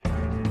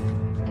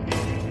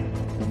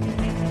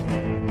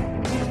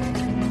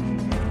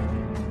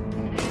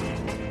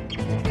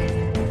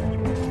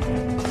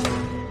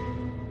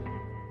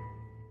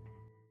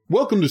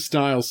Welcome to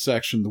Styles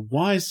Section, the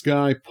Wise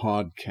Guy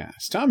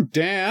Podcast. I'm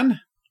Dan.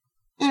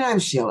 And I'm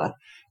Sheila.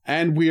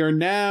 And we are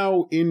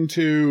now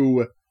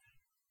into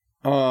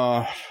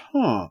a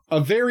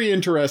very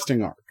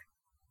interesting arc.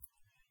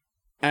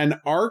 An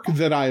arc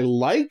that I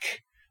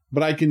like,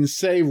 but I can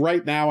say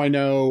right now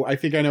I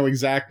think I know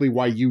exactly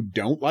why you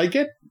don't like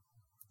it.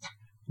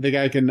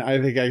 I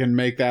think I can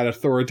make that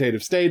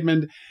authoritative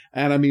statement.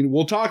 And I mean,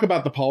 we'll talk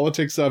about the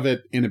politics of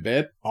it in a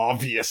bit,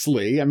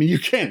 obviously. I mean, you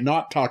can't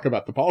not talk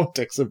about the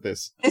politics of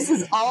this. This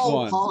is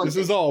all politics.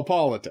 This is all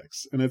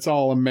politics, and it's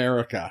all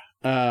America.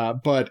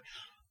 But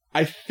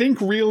I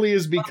think really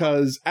is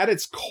because at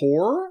its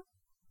core,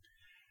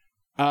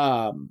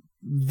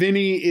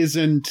 Vinny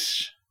isn't,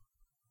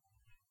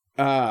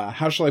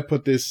 how shall I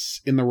put this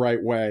in the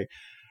right way?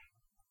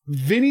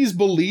 Vinny's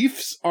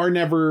beliefs are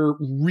never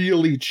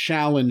really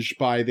challenged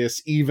by this,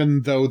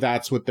 even though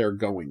that's what they're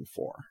going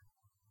for.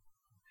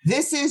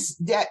 This is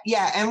that,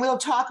 yeah, and we'll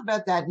talk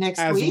about that next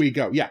week. As we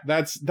go. Yeah,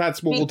 that's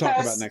what we'll talk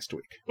about next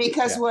week.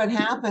 Because what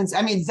happens,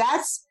 I mean,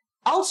 that's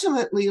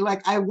ultimately,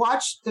 like, I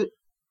watched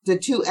the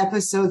two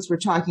episodes we're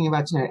talking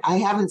about tonight. I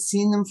haven't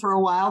seen them for a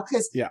while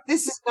because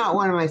this is not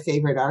one of my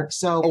favorite arcs.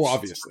 So,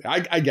 obviously,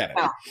 I get it.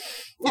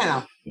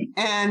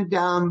 And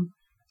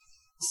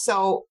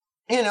so,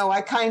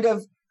 I kind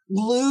of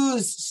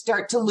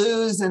start to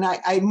lose, and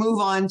I move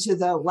on to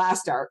the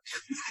last arc.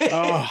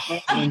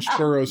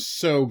 Lynchborough's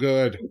so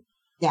good.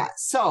 Yeah.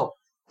 So,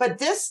 but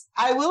this,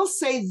 I will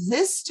say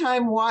this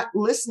time,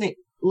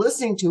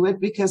 listening to it,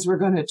 because we're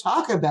going to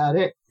talk about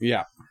it.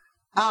 Yeah.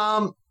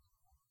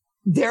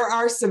 There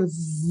are some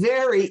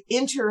very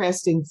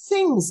interesting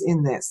things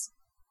in this.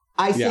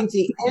 I think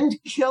the end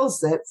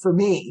kills it for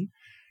me.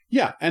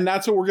 Yeah, and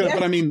that's what we're going to,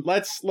 but I mean,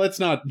 let's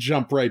not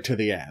jump right to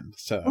the end.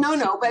 So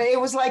No, but it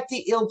was like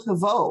the Il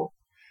Pivot.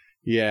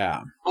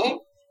 Yeah.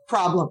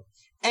 Problem.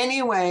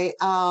 Anyway,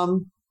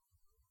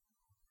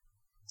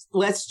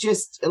 let's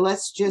just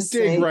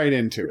dig right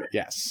into it.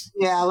 Yes.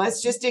 Yeah,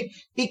 let's just dig,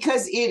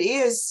 because it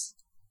is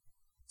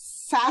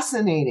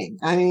fascinating.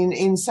 I mean,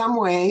 in some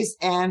ways,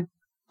 and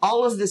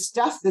all of the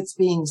stuff that's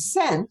being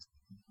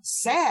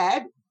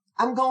said,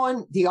 I'm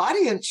going, the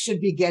audience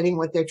should be getting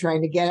what they're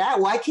trying to get at.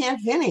 Why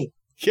can't Vinny?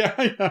 Yeah,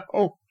 I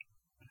know.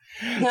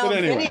 But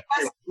anyway.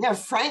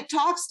 Frank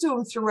talks to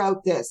him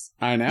throughout this.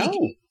 I know. He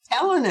keeps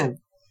telling him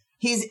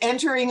he's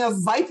entering a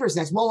viper's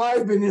nest. Well,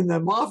 I've been in the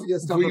mafia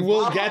stuff. We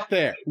will get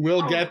there.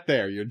 We'll get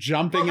there. You're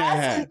jumping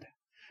ahead.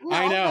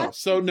 I know.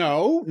 So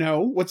no.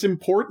 What's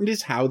important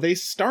is how they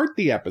start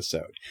the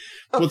episode.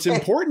 Okay. What's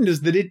important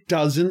is that it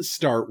doesn't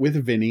start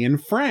with Vinny and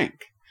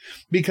Frank,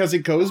 because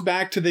it goes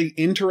back to the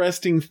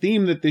interesting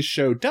theme that this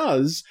show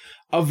does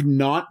of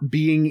not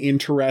being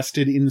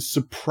interested in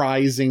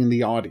surprising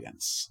the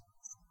audience.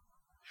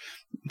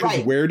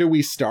 Because where do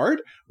we start?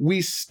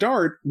 We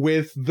start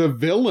with the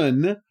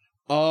villain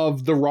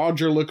of the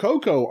Roger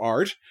Lococo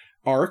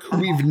arc, who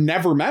we've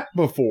never met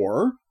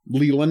before,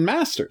 Leland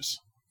Masters.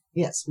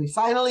 Yes, we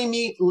finally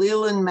meet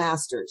Leland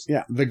Masters.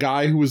 Yeah, the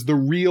guy who was the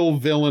real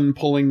villain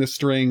pulling the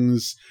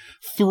strings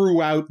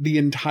throughout the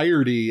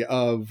entirety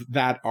of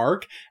that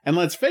arc. And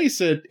let's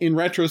face it, in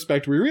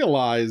retrospect, we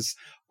realize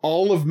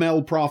all of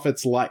Mel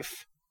Prophet's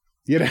life.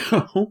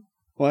 The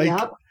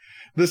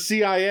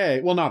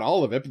CIA, well, not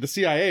all of it, but the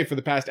CIA for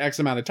the past X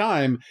amount of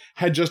time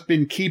had just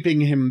been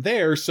keeping him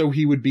there so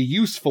he would be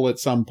useful at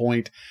some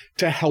point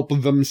to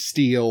help them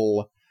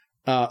steal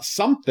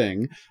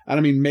something. And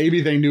I mean, maybe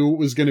they knew it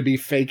was going to be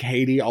fake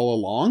Haiti all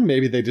along.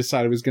 Maybe they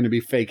decided it was going to be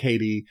fake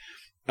Haiti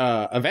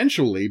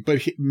eventually,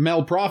 but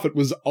Mel Prophet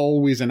was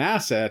always an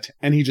asset,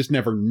 and he just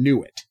never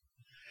knew it.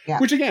 Yeah.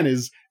 Which again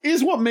is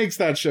what makes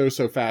that show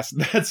so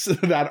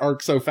that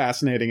arc so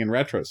fascinating in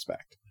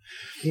retrospect.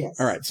 Yes.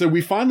 All right. So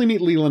we finally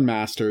meet Leland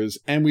Masters,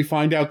 and we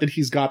find out that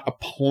he's got a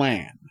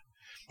plan.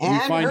 And we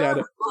find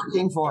out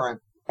working for him.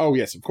 Oh,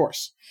 yes, of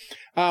course.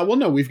 Well,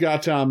 no, we've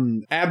got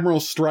Admiral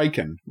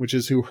Stryken, which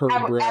is who Herb,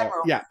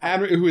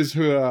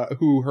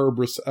 who Herb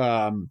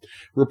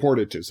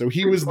reported to. So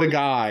he was the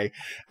guy.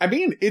 I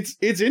mean,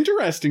 it's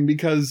interesting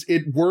because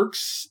it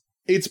works.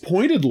 It's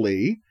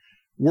pointedly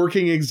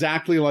working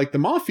exactly like the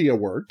Mafia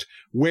worked,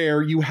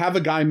 where you have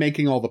a guy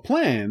making all the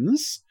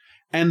plans,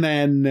 and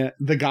then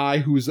the guy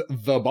who's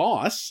the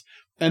boss,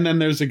 and then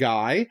there's a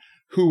guy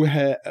who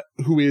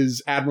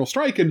is Admiral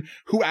Stryken,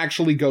 who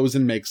actually goes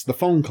and makes the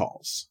phone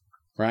calls,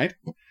 right?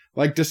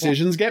 Like,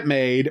 decisions get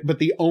made, but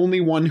the only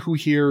one who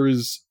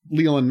hears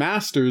Leland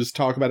Masters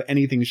talk about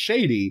anything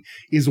shady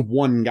is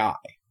one guy.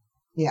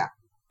 Yeah.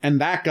 And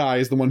that guy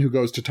is the one who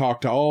goes to talk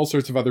to all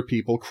sorts of other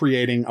people,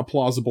 creating a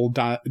plausible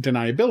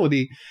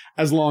deniability,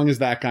 as long as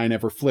that guy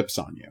never flips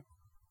on you.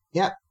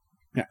 Yep.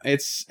 Yeah.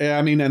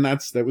 And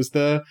that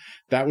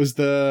was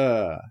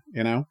the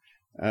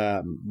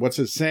what's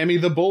it, Sammy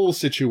the Bull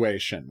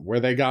situation, where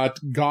they got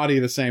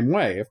Gotti the same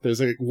way. If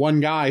there's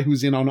one guy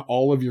who's in on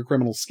all of your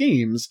criminal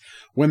schemes,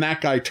 when that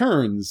guy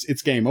turns,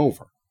 it's game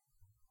over.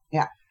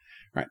 Yeah.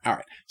 Right. All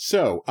right.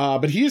 So,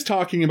 but he is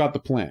talking about the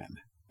plan,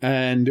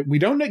 and we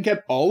don't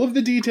get all of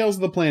the details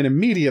of the plan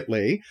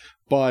immediately,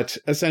 But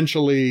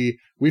essentially,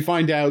 we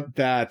find out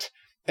that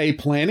a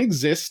plan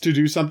exists to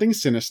do something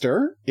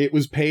sinister. It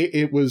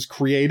was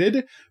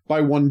created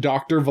by one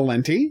Dr.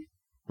 Valenti,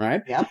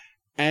 right? Yep.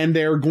 And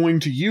they're going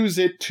to use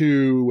it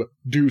to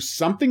do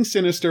something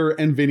sinister,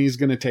 and Vinny's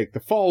going to take the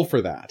fall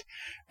for that.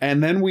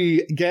 And then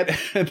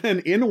and then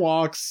in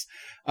walks,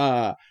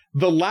 the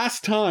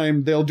last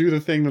time they'll do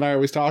the thing that I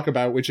always talk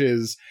about, which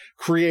is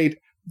create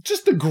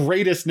just the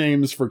greatest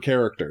names for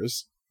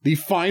characters. The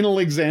final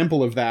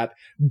example of that,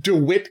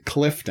 DeWitt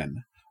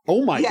Clifton.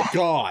 Oh my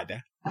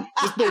God.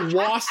 Just the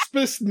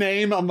waspest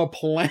name on the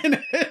planet.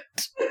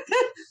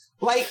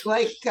 like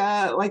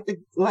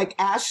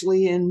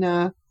Ashley in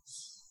Gone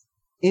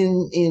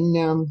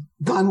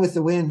with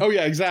the Wind. Oh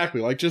yeah, exactly.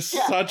 Like just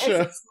such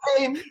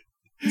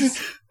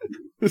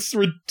this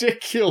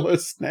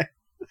ridiculous name.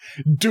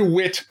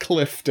 DeWitt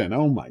Clifton.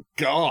 Oh my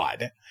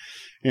God.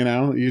 You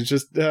know, you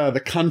just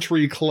the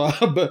country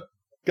club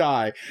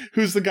guy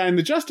who's the guy in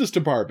the Justice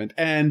Department.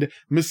 And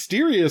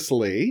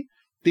mysteriously,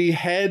 the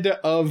head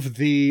of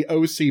the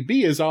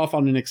OCB is off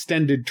on an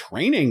extended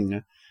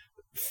training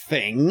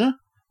thing.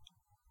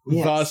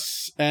 Yes.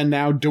 Thus, and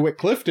now DeWitt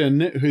Clifton,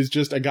 who's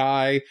just a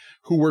guy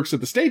who works at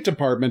the State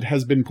Department,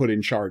 has been put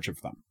in charge of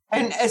them.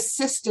 An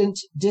assistant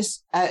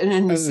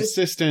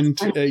assistant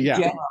to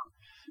the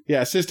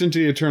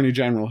Attorney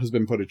General has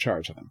been put in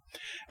charge of them.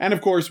 And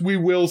of course, we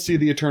will see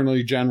the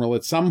Attorney General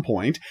at some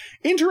point.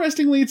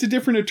 Interestingly, it's a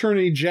different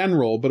Attorney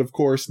General, but of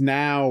course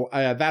now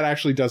that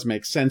actually does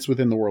make sense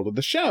within the world of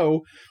the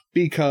show,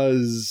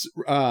 because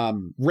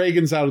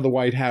Reagan's out of the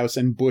White House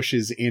and Bush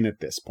is in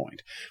at this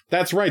point.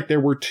 That's right, there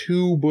were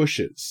two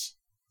Bushes.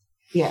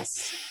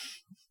 Yes.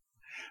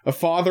 A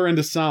father and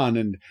a son,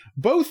 and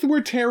both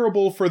were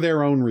terrible for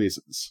their own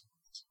reasons.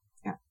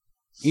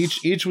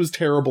 Each was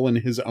terrible in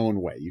his own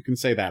way. You can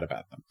say that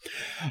about them.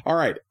 All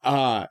right.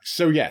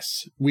 So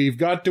yes, we've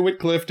got DeWitt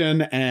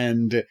Clifton,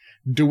 and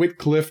DeWitt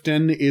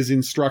Clifton is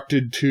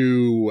instructed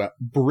to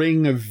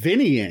bring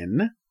Vinny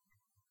in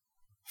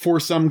for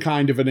some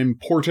kind of an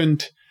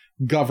important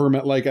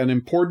government, like an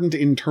important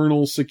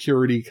internal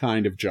security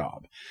kind of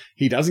job.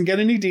 He doesn't get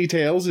any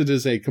details. It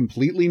is a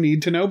completely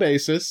need-to-know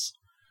basis.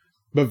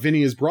 But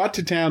Vinny is brought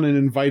to town and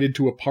invited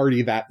to a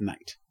party that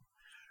night.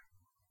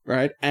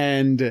 Right?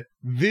 And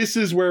this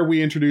is where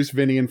we introduce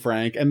Vinny and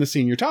Frank, and the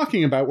scene you're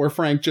talking about, where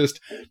Frank just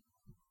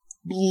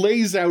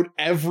lays out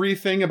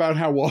everything about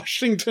how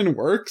Washington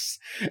works,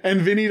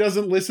 and Vinny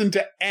doesn't listen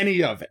to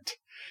any of it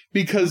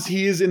because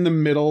he is in the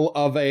middle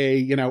of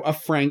a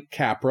Frank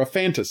Capra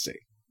fantasy.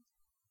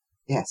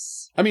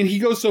 Yes. I mean, he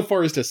goes so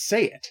far as to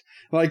say it.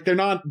 Like,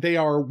 they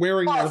are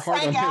wearing their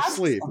heart on their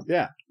sleeve.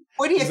 Yeah.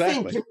 What do you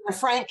think? You're in a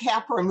Frank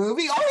Capra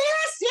movie? Oh, yes.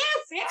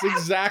 That's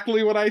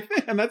exactly what I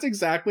think. And that's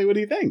exactly what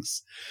he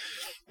thinks.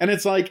 And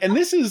it's like, and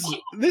this is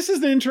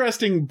the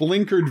interesting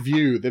blinkered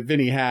view that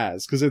Vinny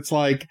has, because it's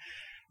like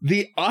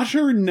the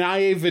utter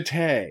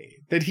naivete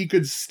that he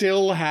could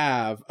still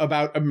have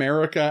about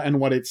America and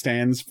what it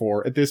stands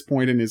for at this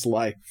point in his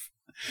life.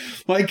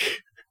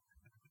 Like,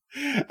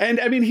 and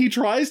I mean, he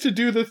tries to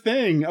do the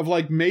thing of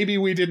like, maybe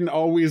we didn't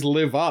always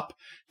live up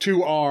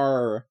to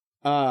our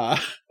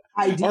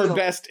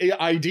best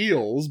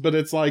ideals, but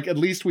it's like, at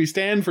least we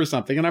stand for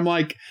something. And I'm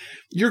like,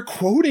 you're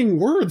quoting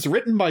words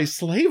written by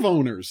slave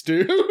owners,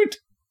 dude.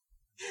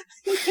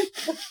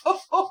 It's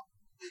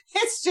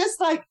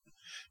just like,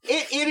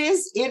 it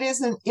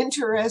is an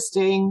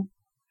interesting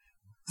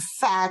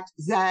fact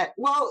that,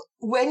 well,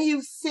 when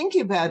you think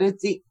about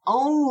it, the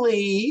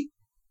only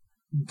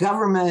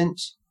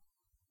government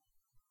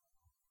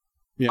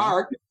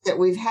arc that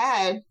we've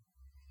had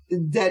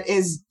that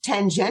is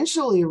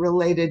tangentially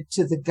related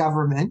to the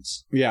government,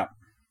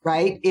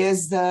 right,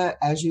 is the,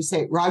 as you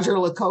say, Roger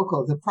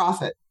Lococo, the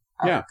prophet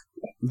arc. Yeah,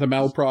 the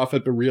Mel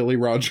Prophet, but really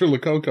Roger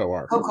Lococo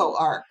arc. Lococo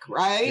arc,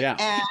 right?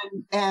 Yeah.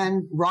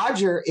 And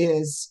Roger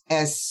is,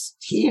 as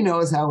he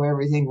knows how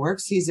everything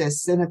works, he's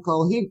as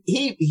cynical.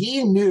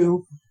 He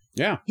knew.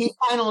 Yeah. He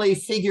finally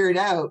figured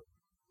out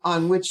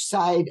on which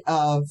side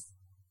of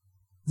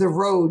the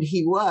road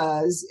he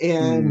was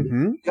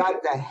and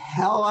got the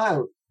hell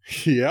out.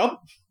 Yep.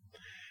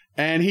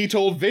 And he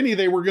told Vinny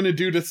they were going to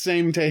do the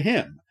same to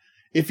him.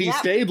 If he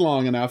stayed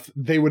long enough,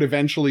 they would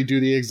eventually do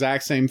the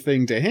exact same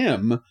thing to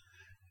him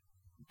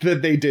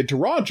that they did to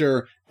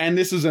Roger. And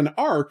this is an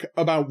arc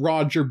about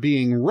Roger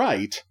being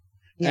right.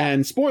 Yeah.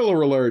 And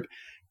spoiler alert,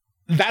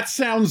 that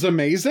sounds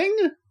amazing,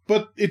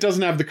 but it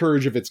doesn't have the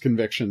courage of its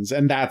convictions.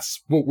 And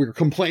that's what we're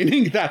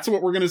complaining. That's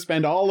what we're going to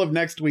spend all of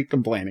next week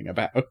complaining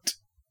about.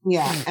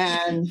 Yeah.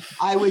 And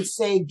I would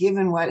say,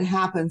 given what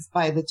happens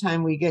by the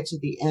time we get to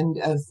the end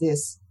of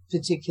this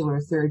particular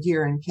third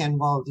year and Ken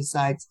Wall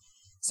decides,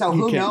 so who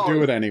knows? He can't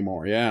do it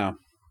anymore. Yeah.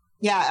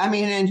 Yeah. I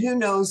mean, and who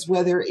knows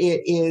whether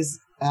it is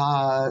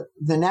the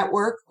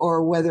network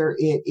or whether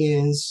it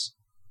is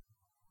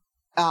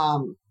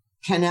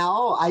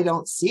Cannell. I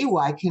don't see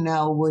why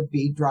Cannell would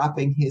be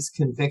dropping his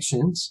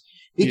convictions,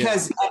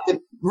 because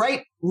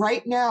right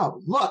now,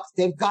 look,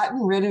 they've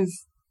gotten rid of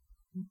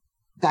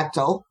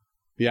Bechtel.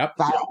 Yep.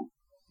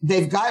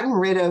 They've gotten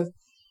rid of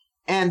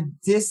And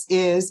this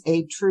is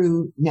a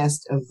true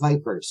nest of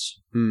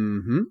vipers.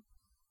 Mm-hmm.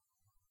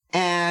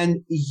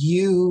 And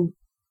you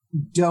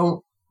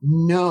don't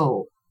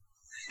know.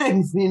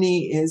 And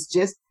Vinny is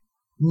just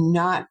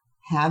not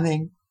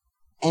having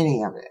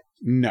any of it.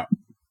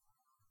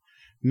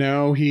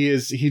 No, he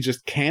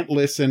just can't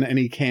listen and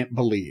he can't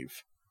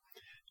believe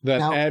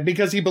that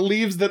because he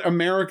believes that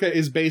America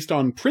is based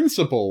on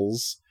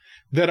principles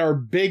that are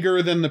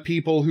bigger than the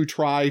people who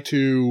try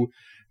to,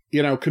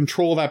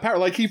 control that power.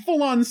 Like he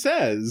full on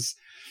says,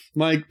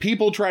 like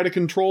people try to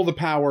control the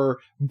power,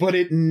 but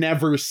it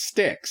never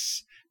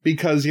sticks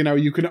because,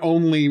 you can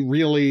only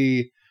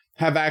really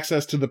have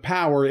access to the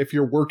power if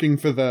you're working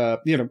for the,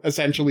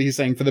 essentially he's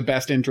saying for the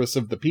best interests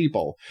of the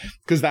people,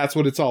 because that's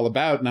what it's all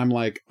about. And I'm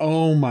like,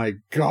 oh my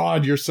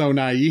God, you're so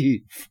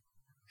naive.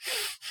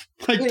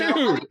 Like,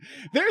 dude,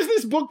 there's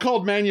this book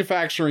called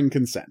Manufacturing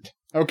Consent.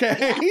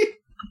 Okay.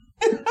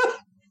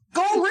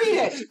 Go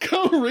read it.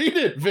 Go read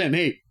it,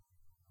 Vinny.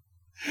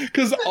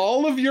 Because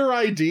all of your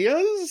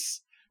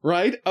ideas,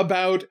 right,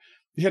 about,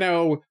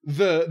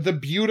 the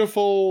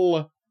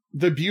beautiful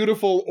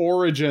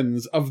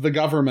origins of the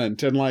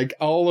government and like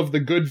all of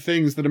the good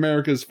things that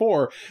America's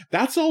for,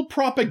 that's all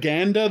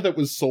propaganda that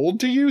was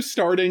sold to you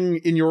starting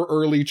in your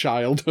early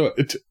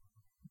childhood.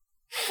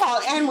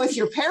 Well, and with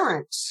your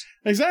parents.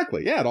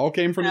 Exactly. Yeah, it all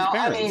came from his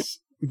parents.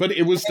 But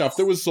it was stuff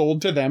that was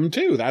sold to them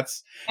too.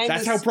 That's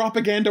how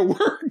propaganda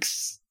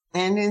works.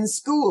 And in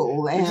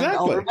school and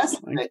all the rest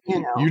of it,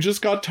 You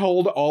just got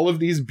told all of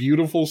these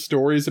beautiful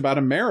stories about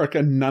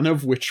America, none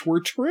of which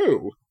were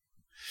true.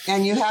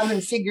 And you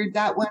haven't figured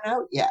that one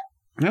out yet.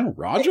 No,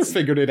 Roger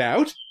figured it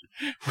out.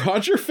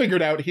 Roger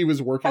figured out he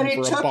was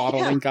working for a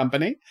bottling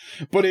company,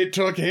 but it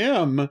took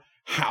him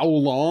how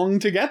long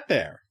to get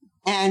there?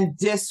 And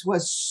this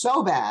was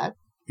so bad.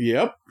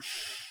 Yep.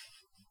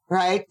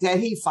 Right? That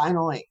he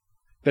finally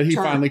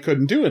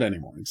couldn't do it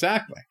anymore.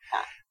 Exactly.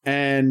 Yeah.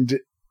 And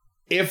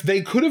if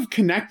they could have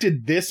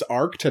connected this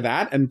arc to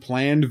that and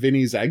planned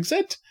Vinny's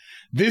exit,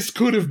 this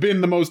could have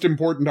been the most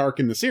important arc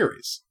in the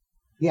series.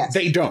 Yes.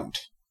 They don't.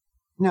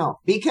 No,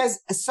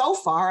 because so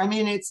far,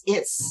 it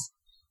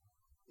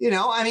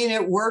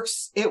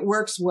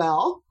works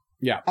well.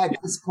 Yeah. At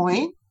this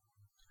point.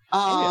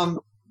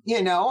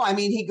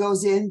 He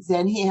goes in,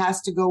 then he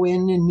has to go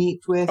in and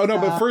meet with. Oh no!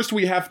 But first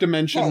we have to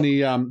mention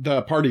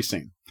the party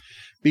scene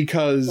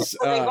because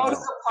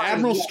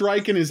Admiral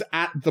Stryken is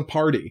at the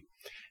party,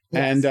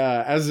 and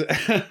as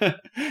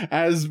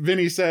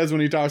Vinny says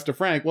when he talks to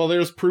Frank, well,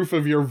 there's proof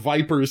of your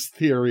Vipers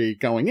theory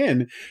going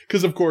in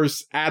because of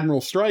course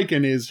Admiral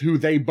Stryken is who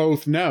they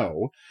both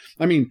know.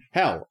 I mean,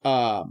 hell,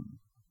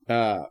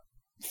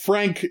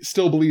 Frank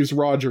still believes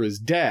Roger is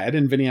dead,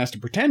 and Vinny has to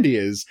pretend he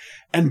is,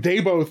 and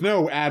they both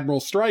know Admiral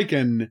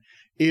Stryken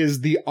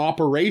is the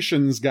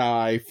operations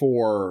guy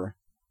for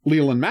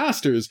Leland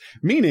Masters,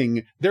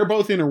 meaning they're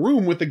both in a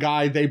room with the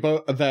guy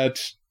that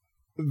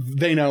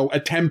they know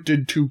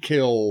attempted to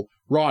kill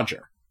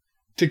Roger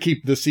to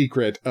keep the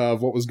secret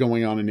of what was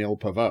going on in Il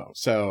Pavot.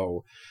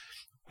 So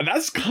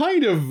that's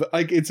kind of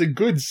like, it's a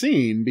good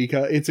scene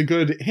because it's a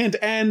good hint,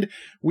 and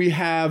we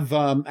have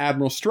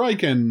Admiral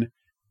Stryken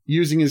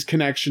using his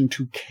connection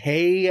to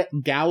Kay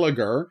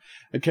Gallagher,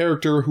 a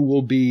character who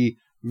will be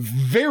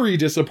very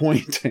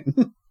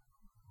disappointing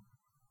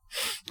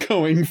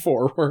going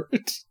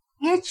forward.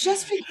 It's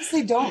just because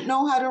they don't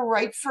know how to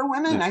write for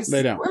women. No,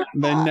 they don't.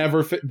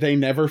 They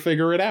never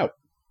figure it out.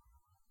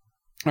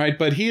 All right,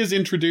 but he is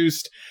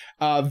introduced.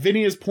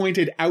 Vinny is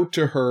pointed out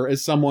to her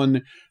as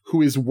someone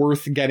who is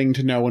worth getting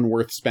to know and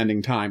worth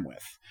spending time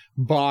with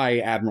by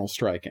Admiral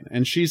Stryken,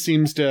 and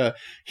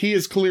he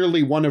is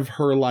clearly one of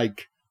her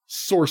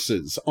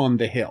sources on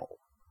the Hill,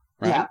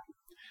 right? Yeah.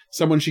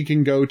 Someone she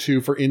can go to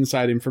for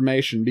inside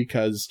information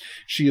because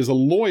she is a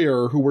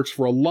lawyer who works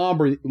for a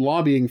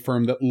lobbying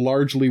firm that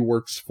largely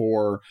works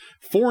for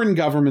foreign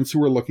governments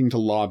who are looking to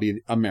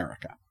lobby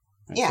America.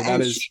 Right? Yeah,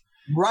 so she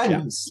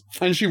runs.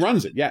 Yeah. And she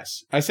runs it,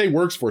 yes. I say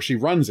works for, she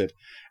runs it.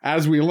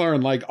 As we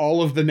learn,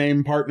 all of the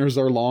named partners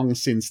are long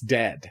since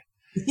dead.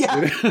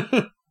 Yeah.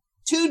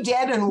 2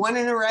 dead and 1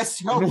 in a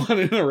rest home. And 1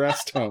 in a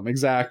rest home,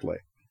 exactly.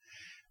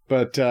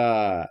 But,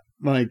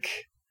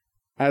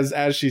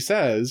 as she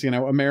says,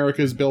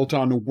 America is built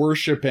on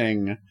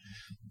worshiping,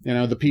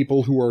 the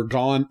people who are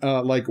gone,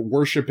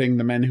 worshiping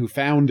the men who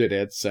founded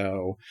it.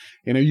 So,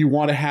 you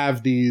want to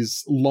have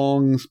these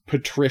long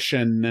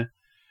patrician,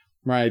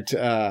 right?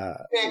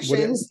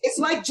 Connections.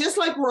 It's just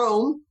like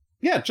Rome.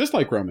 Yeah, just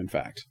like Rome, in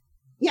fact.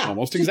 Yeah.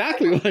 Almost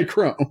exactly like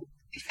Rome.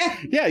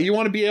 Yeah, you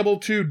want to be able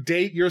to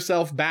date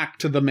yourself back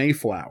to the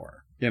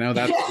Mayflower.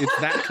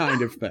 It's that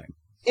kind of thing.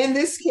 In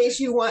this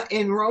case,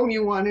 in Rome,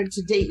 you wanted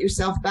to date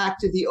yourself back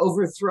to the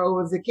overthrow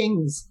of the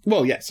kings.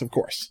 Well, yes, of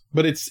course.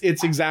 But it's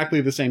exactly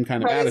the same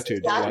kind of attitude.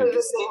 It's exactly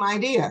the same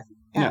idea.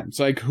 Yeah. It's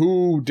like,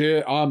 who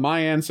did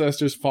my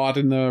ancestors fought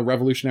in the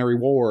Revolutionary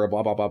War,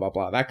 blah, blah, blah, blah,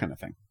 blah, that kind of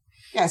thing.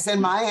 Yes,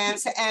 and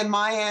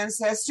my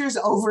ancestors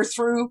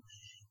overthrew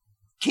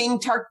King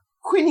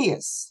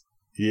Tarquinius.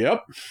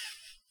 Yep.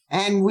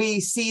 And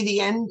we see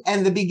the end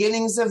and the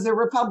beginnings of the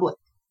Republic.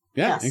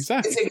 Yeah, Yes,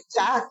 exactly. It's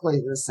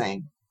exactly the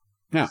same.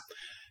 Yeah.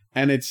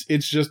 And it's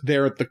just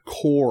there at the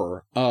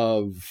core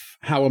of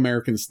how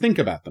Americans think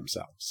about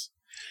themselves.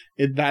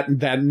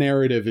 That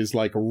narrative is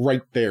like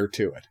right there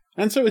to it.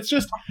 And so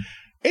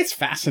it's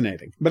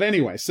fascinating. But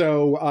anyway,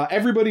 so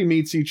everybody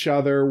meets each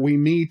other. We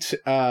meet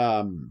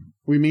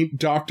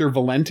Dr.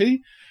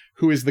 Valenti,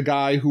 who is the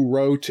guy who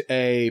wrote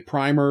a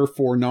primer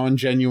for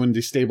non-genuine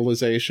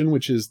destabilization,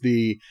 which is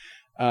the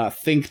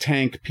think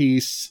tank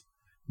piece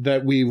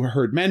that we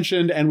heard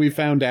mentioned. And we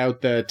found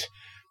out that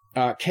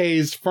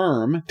Kay's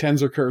firm,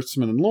 Tenzer,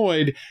 Kurtzman, and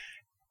Lloyd,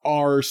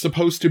 are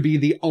supposed to be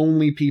the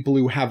only people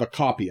who have a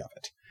copy of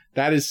it.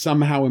 That is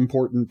somehow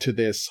important to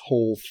this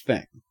whole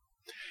thing.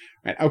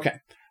 Right, okay.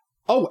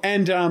 Oh,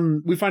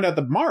 and we find out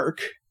that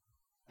Mark,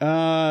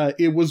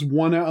 it was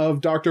one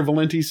of Dr.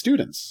 Valenti's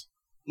students.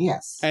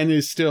 Yes. And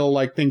is still,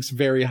 like, thinks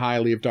very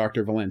highly of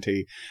Dr.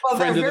 Valenti. Well,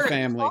 friend of the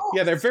family. Close.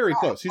 Yeah, they're very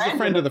close. He's a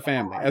friend of the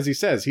family. As he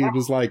says, he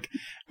was, like,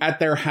 at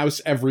their house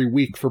every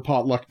week for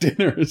potluck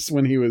dinners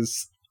when he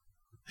was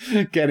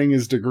getting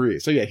his degree.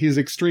 So yeah, he's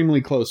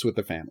extremely close with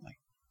the family.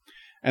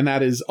 And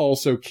that is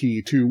also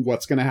key to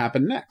what's going to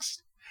happen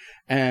next.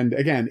 And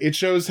again, it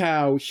shows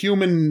how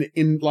human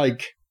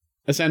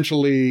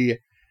essentially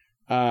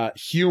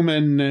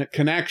human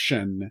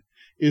connection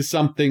is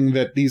something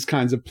that these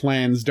kinds of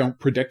plans don't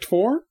predict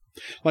for.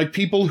 Like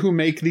people who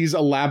make these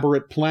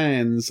elaborate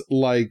plans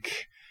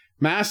like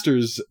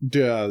Masters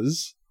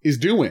is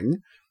doing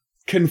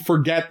can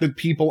forget that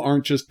people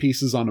aren't just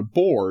pieces on a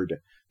board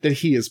that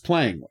he is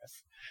playing with.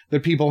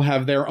 That people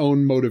have their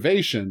own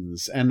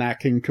motivations, and that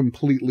can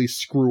completely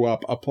screw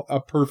up a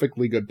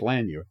perfectly good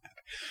plan you had.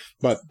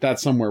 But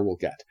that's somewhere we'll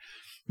get.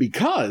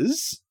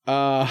 Because,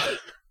 and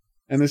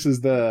this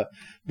is the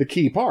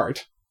key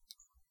part,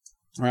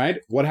 right?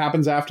 What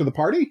happens after the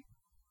party?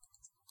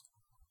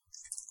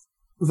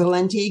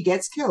 Valenti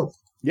gets killed.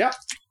 Yep.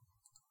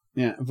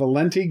 Yeah,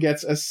 Valenti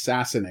gets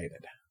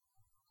assassinated.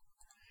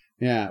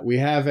 Yeah, we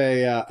have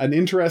an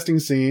interesting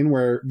scene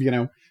where,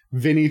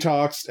 Vinny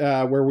talks,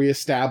 where we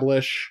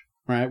establish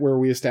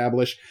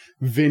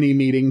Vinny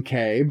meeting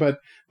Kay. But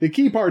the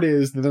key part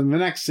is that in the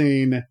next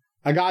scene,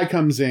 a guy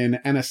comes in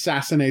and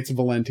assassinates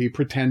Valenti,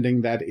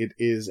 pretending that it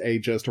is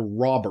just a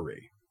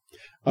robbery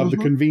of the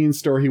convenience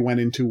store he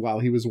went into while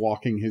he was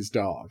walking his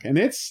dog. And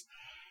it's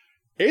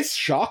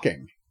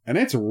shocking and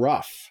it's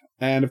rough.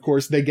 And of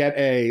course, they get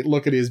a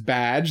look at his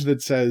badge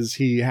that says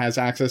he has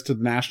access to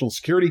the National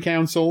Security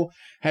Council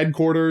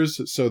headquarters.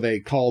 So they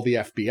call the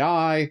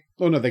FBI.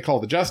 Oh, no, they call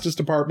the Justice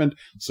Department.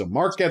 So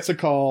Mark gets a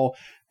call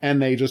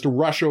and they just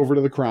rush over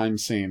to the crime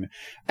scene.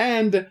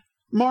 And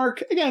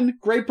Mark, again,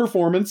 great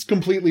performance,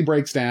 completely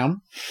breaks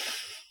down.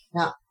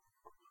 Yeah.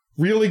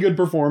 Really good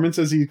performance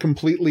as he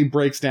completely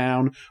breaks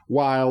down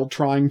while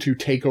trying to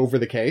take over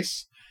the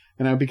case.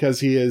 Because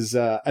he is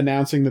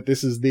announcing that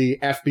this is the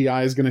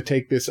FBI is going to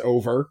take this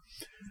over,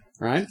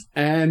 right?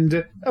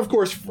 And, of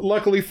course,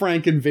 luckily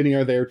Frank and Vinny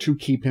are there to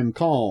keep him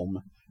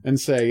calm and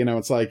say,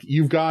 it's like,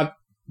 you've got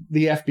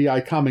the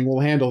FBI coming,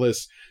 we'll handle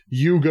this,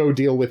 you go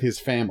deal with his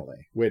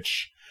family,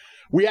 which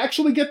we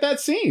actually get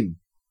that scene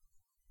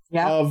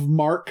of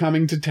Mark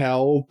coming to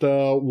tell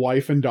the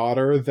wife and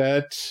daughter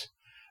that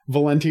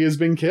Valenti has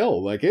been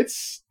killed. Like,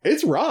 it's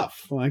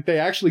rough. Like, they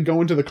actually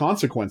go into the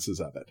consequences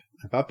of it.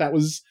 I thought that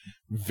was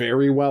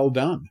very well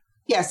done.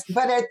 Yes,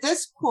 but at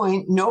this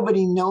point,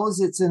 nobody knows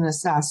it's an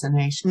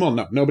assassination. Well,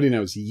 no, nobody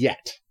knows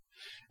yet.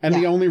 And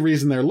the only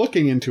reason they're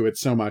looking into it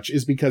so much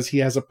is because he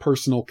has a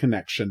personal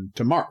connection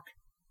to Mark.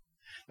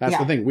 That's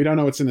the thing. We don't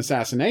know it's an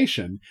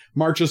assassination.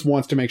 Mark just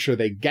wants to make sure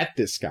they get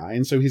this guy.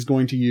 And so he's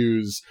going to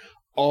use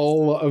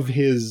all of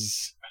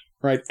his,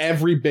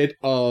 every bit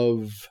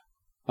of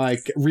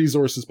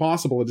resources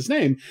possible at his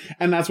name.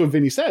 And that's what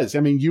Vinny says. I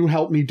mean, you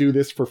help me do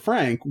this for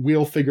Frank.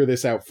 We'll figure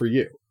this out for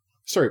you.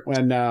 Sorry,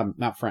 when,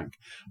 not Frank.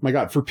 Oh my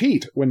God, for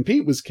Pete. When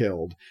Pete was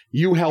killed,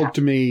 you helped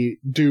me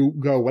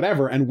go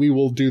whatever, and we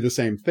will do the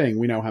same thing.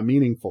 We know how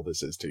meaningful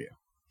this is to you.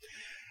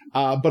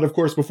 But of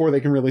course, before they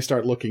can really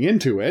start looking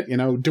into it,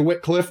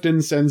 DeWitt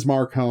Clifton sends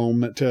Mark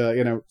home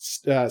to,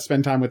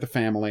 spend time with the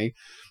family.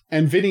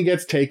 And Vinny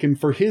gets taken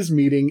for his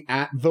meeting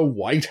at the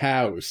White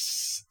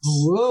House.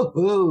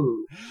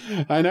 Woohoo!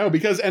 I know,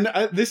 because, and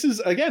this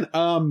is, again,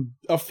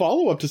 a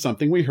follow-up to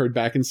something we heard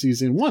back in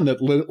season 1, that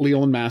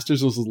Leland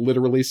Masters was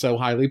literally so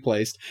highly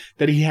placed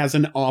that he has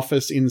an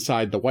office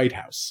inside the White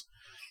House.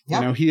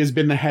 Yep. He has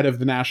been the head of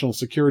the National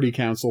Security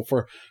Council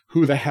for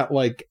who the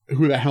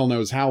hell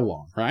knows how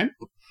long, right?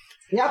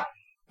 Yep.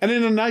 And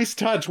in a nice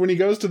touch, when he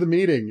goes to the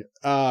meeting,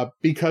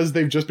 because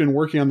they've just been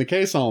working on the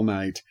case all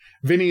night,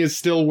 Vinny is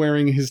still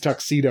wearing his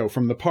tuxedo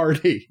from the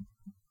party.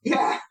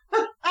 Yeah.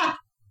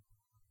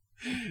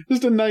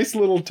 Just a nice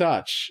little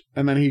touch.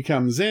 And then he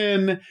comes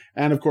in,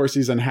 and of course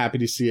he's unhappy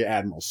to see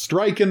Admiral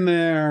Stryken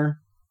there.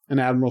 And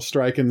Admiral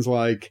Stryken's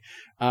like,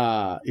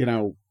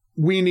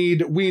 we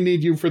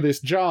need you for this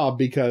job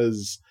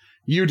because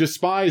you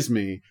despise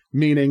me,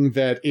 meaning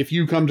that if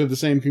you come to the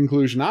same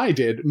conclusion I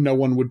did, no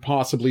one would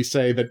possibly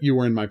say that you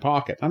were in my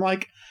pocket. I'm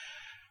like,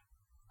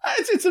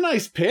 it's a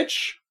nice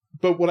pitch,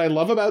 But what I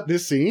love about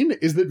this scene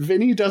is that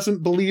Vinny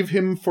doesn't believe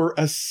him for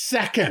a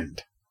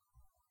second.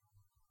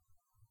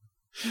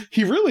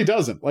 He really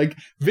doesn't. Like,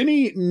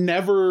 Vinny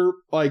never,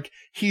 like,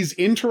 he's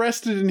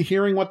interested in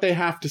hearing what they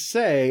have to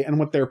say and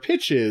what their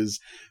pitch is,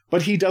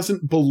 but he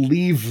doesn't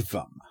believe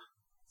them.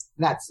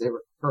 That's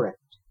correct.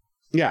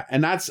 Yeah,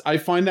 and I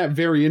find that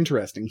very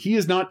interesting. He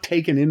is not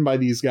taken in by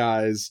these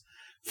guys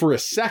for a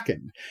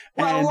second.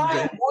 Well, and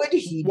why would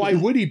he be? Why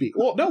would he be?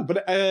 Well, no,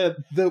 but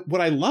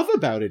what I love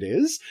about it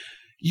is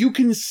you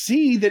can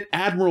see that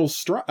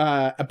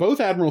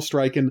both Admiral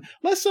Strike and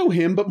less so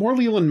him, but more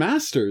Leland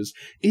Masters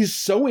is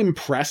so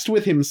impressed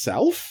with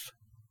himself.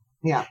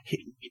 Yeah.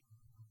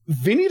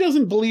 Vinny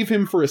doesn't believe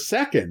him for a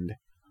second,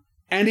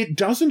 and it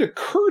doesn't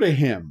occur to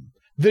him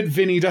that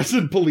Vinny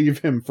doesn't believe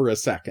him for a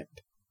second.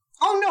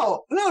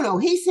 Oh, no.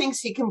 He thinks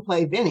he can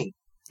play Vinny.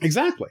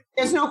 Exactly.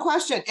 There's no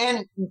question.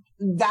 And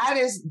that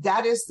is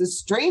the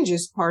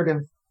strangest part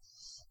of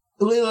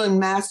Leland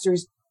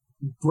Masters'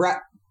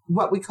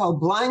 what we call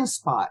blind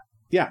spot.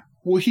 Yeah.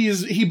 Well,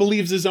 he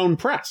believes his own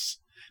press.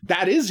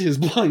 That is his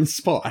blind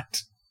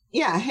spot.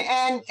 Yeah.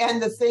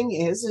 And the thing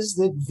is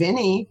that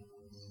Vinny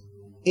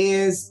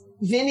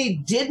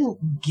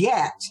didn't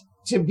get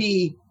to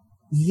be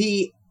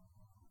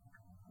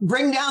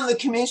bring down the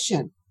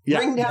commission.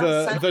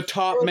 Yeah, the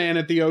top man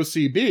at the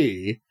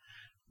OCB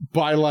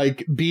by,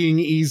 like, being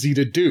easy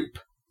to dupe.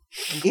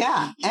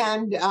 Yeah.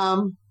 And,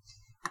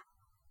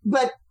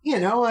 but,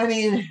 I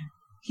mean,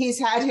 he's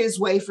had his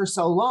way for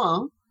so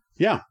long.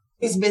 Yeah.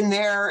 He's been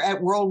there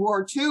at World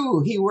War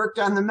II. He worked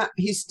on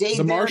he stayed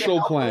the there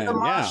Marshall Plan. The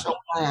Marshall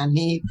Plan.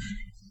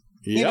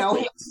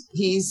 He's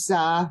he's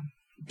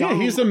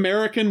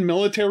American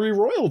military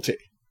royalty.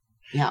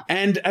 Yeah.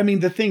 And I mean,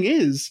 the thing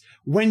is,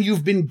 when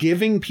you've been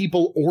giving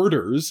people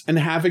orders and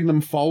having them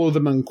follow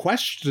them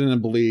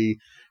unquestioningly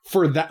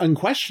for that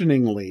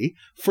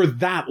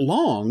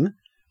long,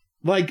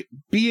 like,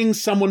 being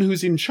someone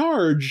who's in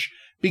charge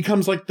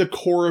becomes like the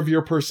core of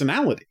your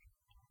personality.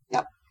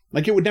 Yep.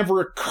 Like, it would never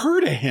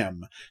occur to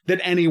him that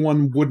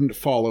anyone wouldn't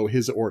follow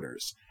his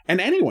orders. And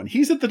anyone.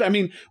 He's at I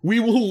mean, we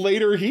will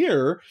later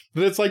hear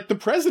that it's like the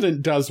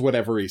president does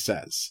whatever he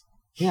says.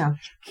 Yeah.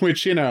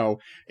 Which,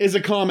 is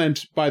a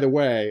comment, by the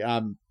way,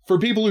 for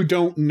people who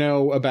don't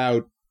know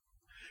about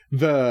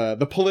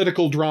the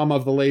political drama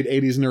of the late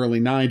 80s and early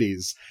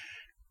 90s,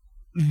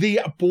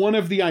 one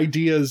of the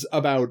ideas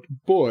about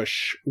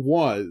Bush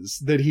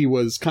was that he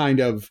was kind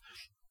of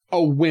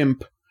a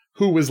wimp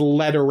who was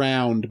led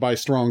around by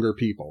stronger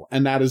people.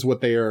 And that is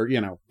what they are,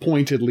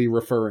 pointedly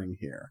referring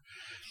here.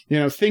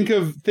 Think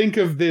of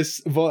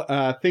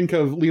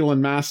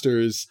Leland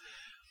Masters,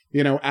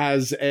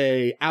 as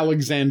a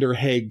Alexander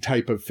Haig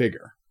type of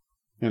figure.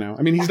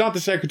 I mean, he's not the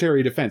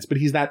Secretary of Defense, but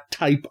he's that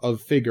type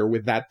of figure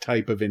with that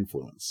type of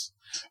influence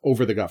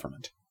over the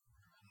government.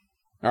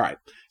 All right.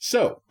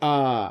 So,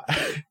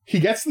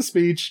 he gets the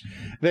speech.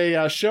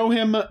 They show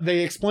him, they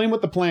explain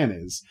what the plan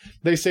is.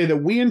 They say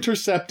that we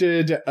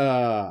intercepted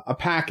a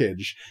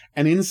package,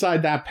 and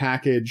inside that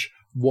package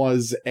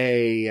was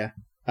a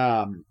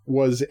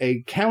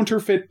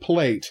counterfeit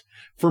plate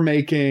for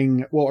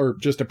making, or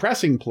just a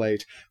pressing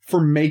plate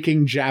for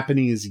making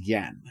Japanese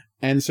yen.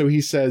 And so he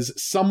says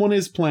someone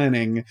is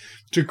planning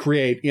to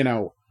create,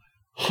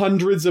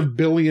 hundreds of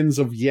billions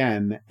of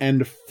yen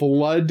and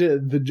flood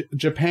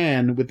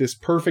Japan with this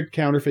perfect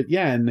counterfeit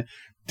yen,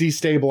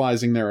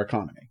 destabilizing their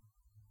economy.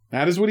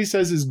 That is what he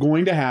says is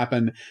going to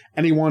happen,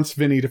 and he wants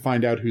Vinny to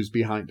find out who's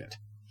behind it.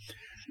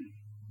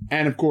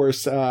 And of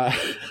course,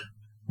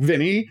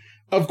 Vinny,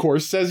 of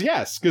course, says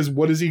yes, because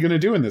what is he going to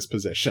do in this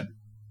position?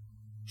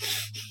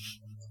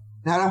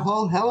 Not a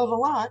whole hell of a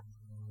lot.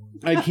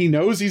 Like, he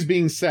knows he's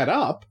being set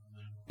up,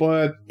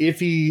 but if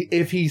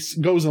he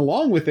goes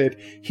along with it,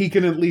 he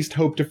can at least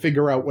hope to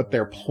figure out what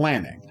they're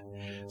planning.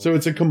 So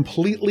it's a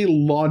completely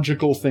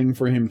logical thing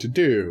for him to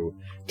do,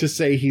 to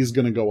say he's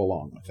going to go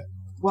along with it.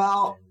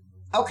 Well,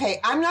 okay,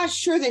 I'm not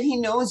sure that he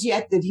knows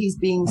yet that he's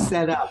being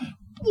set up.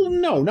 Well,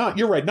 no,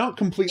 you're right, not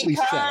completely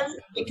set up.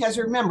 Because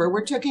remember,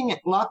 we're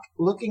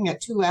looking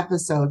at 2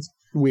 episodes.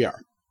 We are.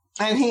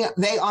 And he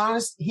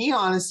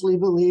honestly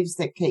believes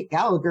that Kate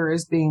Gallagher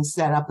is being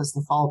set up as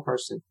the fall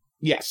person.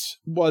 Yes.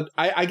 Well,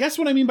 I guess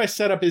what I mean by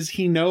setup is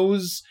he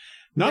knows,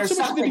 not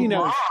so much that he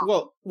knows.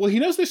 Well, he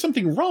knows there's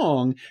something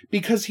wrong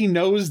because he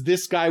knows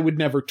this guy would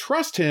never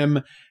trust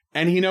him,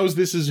 and he knows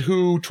this is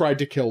who tried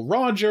to kill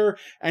Roger,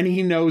 and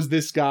he knows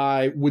this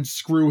guy would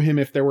screw him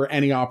if there were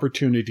any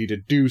opportunity to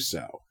do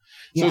so.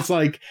 So it's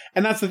like,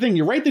 and that's the thing.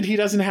 You're right that he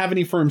doesn't have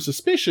any firm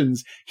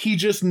suspicions. He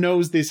just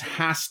knows this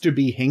has to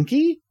be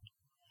hinky.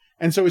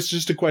 And so it's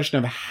just a question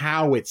of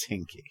how it's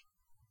hinky,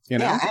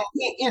 Yeah,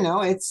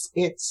 it's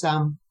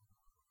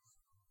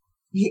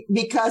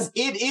because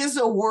it is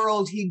a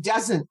world he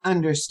doesn't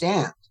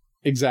understand.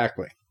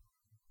 Exactly.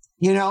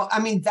 I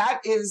mean,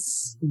 that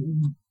is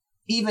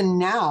even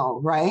now,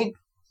 right?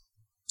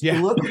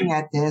 Yeah. Looking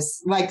at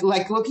this, like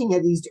looking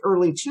at these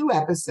early 2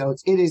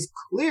 episodes, it is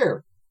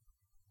clear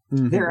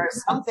there are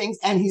some things,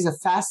 and he's a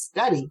fast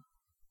study,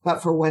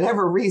 but for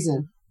whatever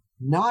reason,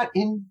 not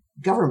in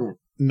government.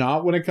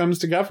 Not when it comes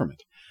to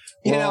government.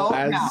 Well,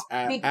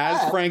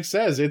 as Frank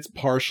says, it's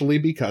partially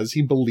because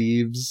he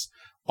believes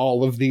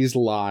all of these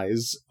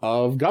lies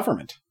of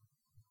government.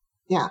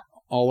 Yeah.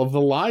 All of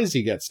the lies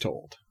he gets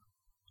told.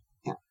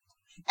 Yeah.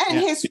 And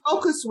his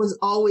focus was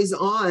always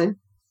on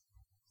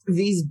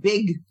these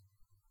big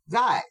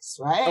guys,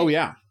 right? Oh,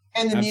 yeah.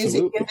 And the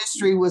music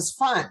industry was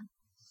fun.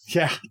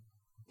 Yeah.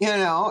 You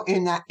know,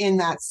 in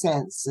that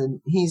sense.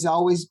 And he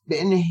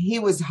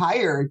was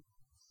hired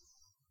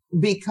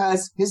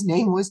because his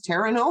name was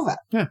Terra Nova.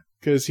 Yeah.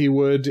 Because he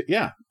would,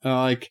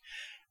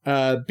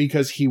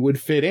 because he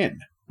would fit in,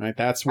 right?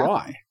 That's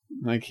why.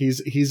 Like,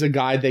 he's a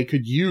guy they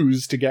could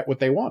use to get what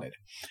they wanted.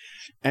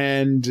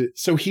 And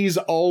so he's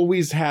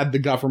always had the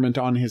government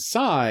on his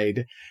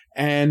side,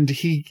 and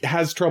he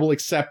has trouble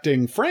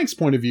accepting Frank's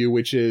point of view,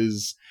 which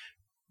is,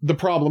 the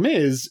problem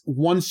is,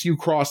 once you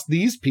cross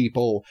these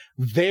people,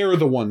 they're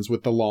the ones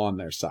with the law on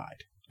their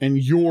side. And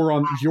you're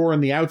on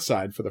the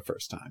outside for the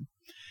first time.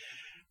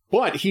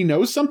 But he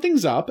knows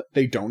something's up.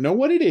 They don't know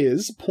what it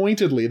is.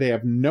 Pointedly, they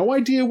have no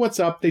idea what's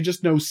up. They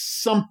just know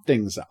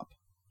something's up.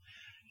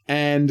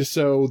 And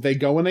so they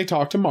go and they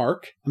talk to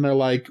Mark, and they're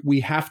like,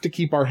 we have to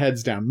keep our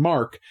heads down.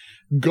 Mark,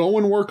 go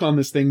and work on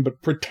this thing,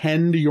 but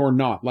pretend you're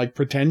not. Like,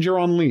 pretend you're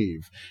on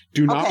leave.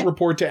 Do not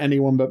report to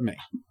anyone but me.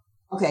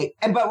 Okay.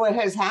 But what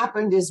has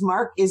happened is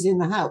Mark is in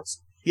the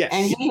house. Yes.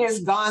 And he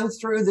has gone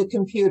through the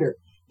computer.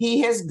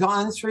 He has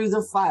gone through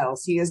the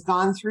files. He has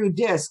gone through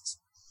disks.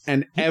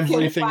 And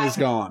everything is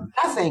gone.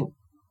 Nothing.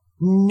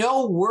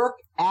 No work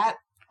at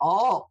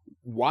all.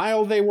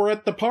 While they were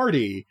at the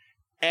party,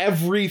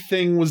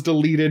 everything was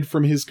deleted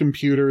from his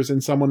computers,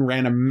 and someone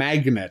ran a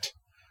magnet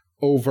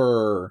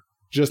over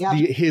just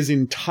his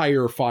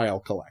entire file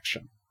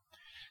collection.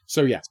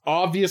 So, yeah,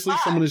 obviously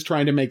someone is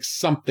trying to make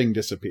something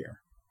disappear.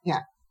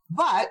 Yeah.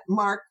 But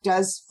Mark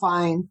does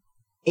find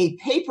a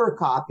paper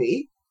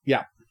copy.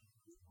 Yeah.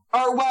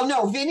 Or, well,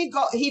 no, Vinny,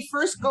 he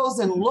first goes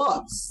and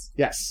looks.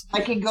 Yes.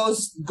 Like he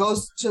goes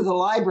to the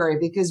library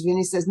because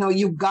Vinny says, no,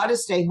 you've got to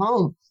stay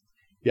home.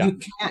 Yeah. You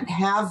can't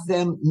have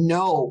them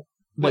know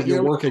what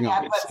you're working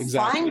on. But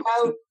find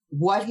out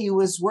what he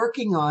was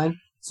working on.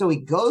 So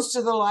he goes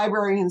to the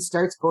library and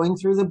starts going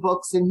through the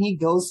books, and he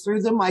goes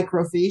through the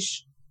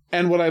microfiche.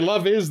 And what I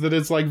love is that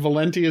it's like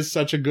Valenti is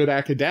such a good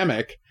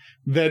academic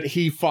that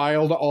he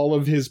filed all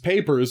of his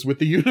papers with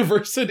the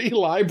university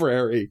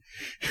library.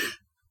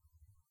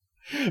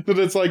 But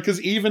it's like, because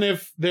even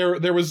if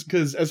there was,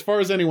 because as far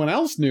as anyone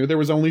else knew, there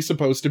was only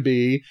supposed to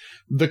be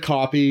the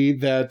copy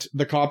that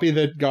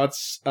got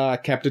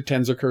kept at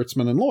Tenzer,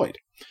 Kurtzman, and Lloyd.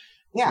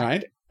 Yeah.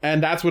 Right?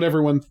 And that's what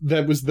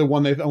that was the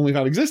one they only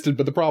thought existed.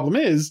 But the problem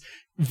is,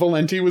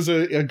 Valenti was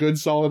a good,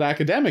 solid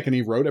academic, and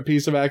he wrote a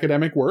piece of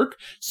academic work,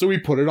 so he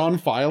put it on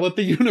file at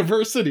the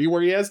university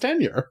where he has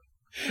tenure.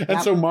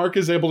 And so Mark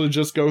is able to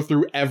just go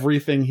through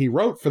everything he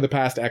wrote for the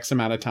past X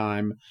amount of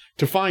time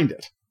to find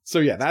it. So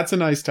yeah, that's a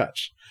nice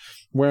touch,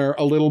 where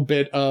a little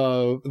bit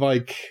of,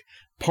 like,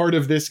 part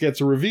of this gets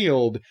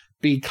revealed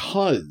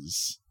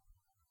because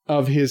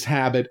of his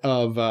habit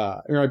of,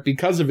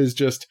 because of his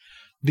just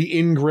the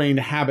ingrained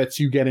habits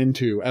you get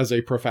into as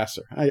a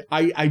professor.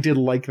 I did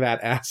like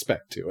that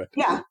aspect to it.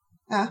 Yeah.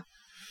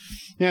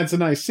 Yeah, it's a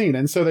nice scene.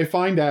 And so they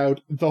find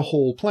out the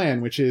whole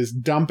plan, which is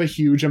dump a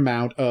huge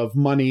amount of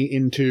money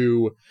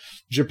into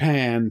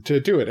Japan to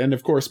do it. And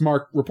of course,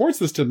 Mark reports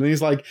this to them, and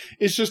he's like,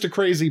 it's just a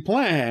crazy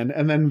plan.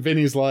 And then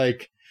Vinny's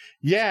like,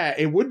 yeah,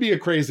 it would be a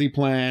crazy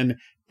plan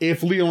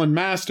if Leland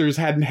Masters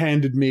hadn't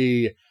handed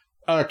me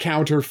a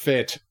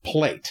counterfeit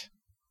plate.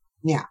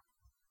 Yeah.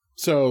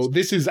 So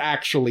this is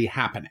actually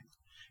happening.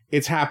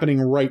 It's happening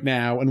right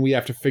now, and we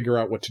have to figure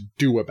out what to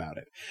do about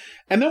it.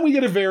 And then we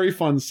get a very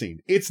fun scene.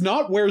 It's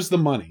not Where's the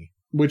Money,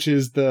 which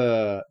is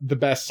the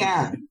best scene.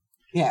 Yeah.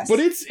 Yes. But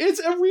it's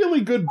a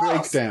really good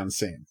breakdown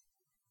scene.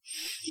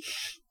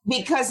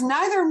 Because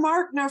neither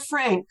Mark nor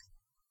Frank,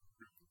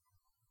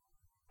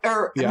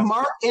 or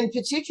Mark in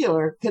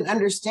particular, can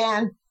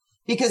understand,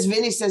 because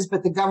Vinny says,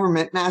 but the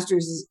government,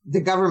 Masters, the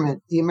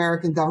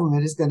American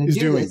government is going to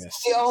do this.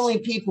 The only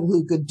people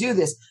who could do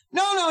this.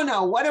 No.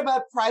 What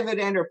about private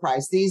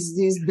enterprise?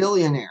 These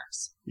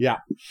billionaires. Yeah.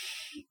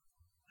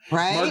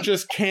 Right? Mark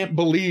just can't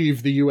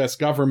believe the U.S.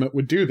 government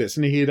would do this.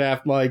 And he'd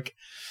have, like,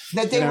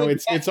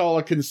 it's all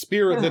a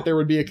conspiracy, that there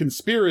would be a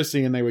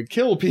conspiracy and they would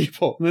kill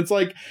people. And it's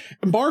like,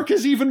 Mark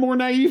is even more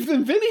naive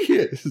than Vinny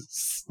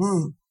is.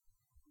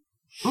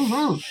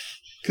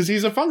 Because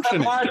he's a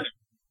functionary.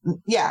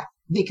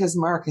 Because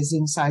Mark is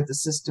inside the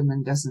system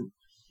and doesn't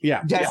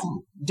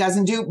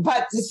do.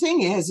 But the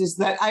thing is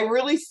that I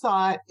really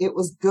thought it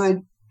was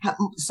good.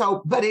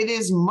 So, but it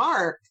is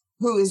Mark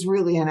who is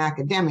really an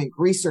academic,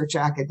 research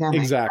academic,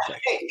 exactly,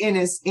 in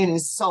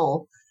his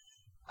soul,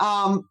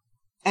 and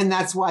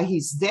that's why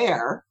he's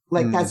there.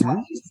 Like that's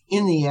why he's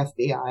in the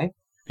FBI.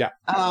 Yeah.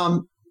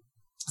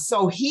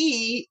 So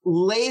he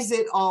lays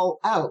it all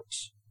out.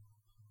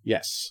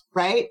 Yes.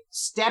 Right,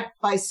 step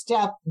by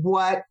step,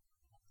 what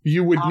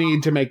you would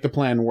need to make the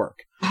plan work.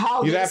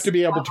 You'd have to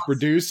be able to was-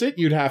 produce it.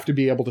 You'd have to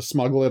be able to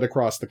smuggle it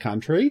across the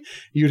country.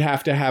 You'd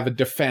have to have a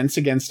defense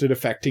against it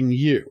affecting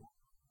you.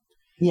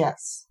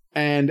 Yes.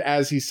 And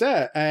as he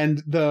said,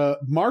 and the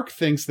Mark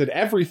thinks that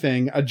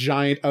everything, a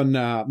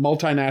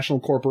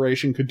multinational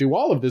corporation could do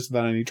all of this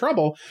without any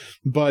trouble.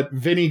 But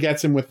Vinny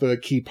gets him with the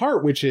key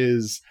part, which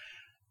is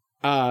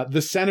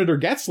the Senator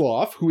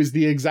Getzloff, who is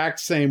the exact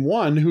same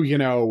one who, you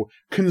know,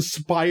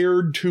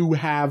 conspired to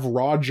have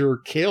Roger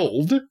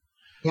killed.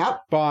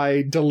 Yep.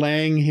 By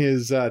delaying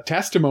his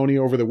testimony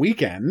over the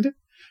weekend,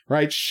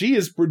 right? She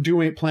is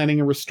planning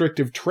a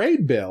restrictive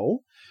trade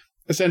bill,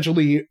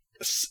 essentially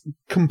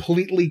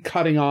completely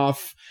cutting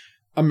off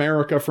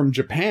America from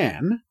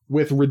Japan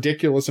with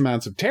ridiculous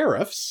amounts of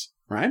tariffs,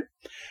 right?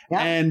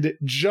 Yep. And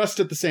just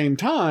at the same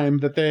time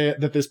that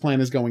this plan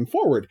is going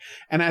forward.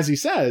 And as he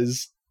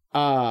says,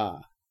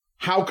 how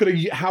could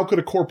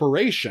a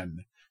corporation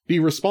be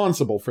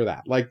responsible for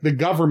that? Like, the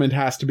government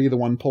has to be the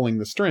one pulling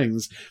the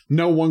strings.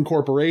 No one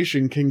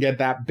corporation can get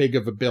that big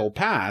of a bill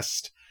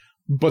passed,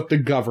 but the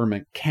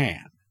government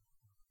can.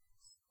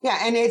 Yeah,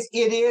 and it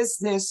is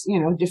this, you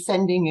know,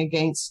 defending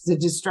against the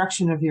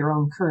destruction of your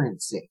own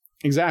currency.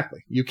 Exactly.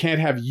 You can't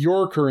have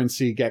your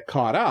currency get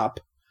caught up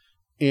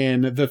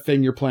in the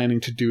thing you're planning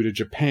to do to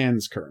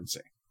Japan's currency.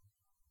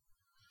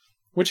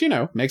 Which, you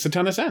know, makes a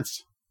ton of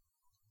sense.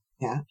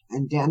 Yeah,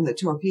 and damn the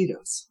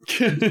torpedoes.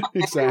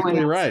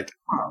 Exactly right.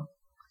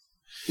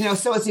 You know,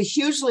 so it's a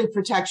hugely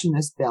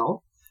protectionist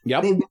bill.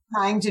 Yep. They've been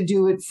trying to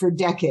do it for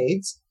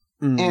decades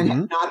and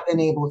have not been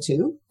able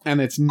to.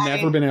 And it's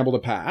never been able to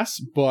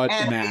pass, but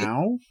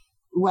now...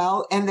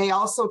 And they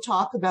also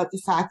talk about the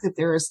fact that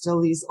there are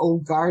still these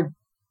old guard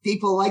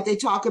people, like they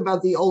talk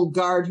about the old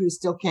guard who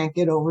still can't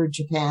get over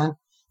Japan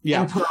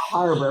and Pearl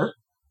Harbor,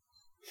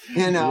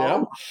 you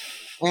know,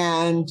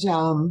 and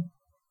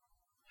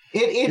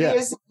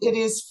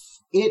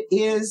it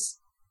is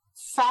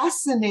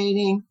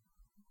fascinating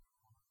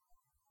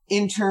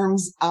in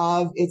terms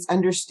of its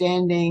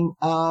understanding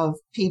of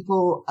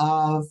people,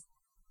 of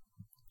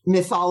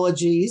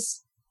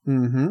mythologies,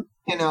 you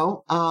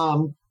know,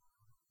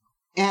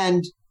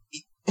 and,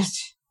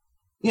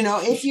 you know,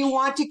 if you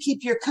want to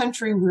keep your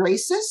country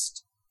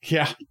racist,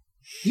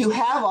 you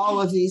have all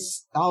of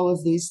these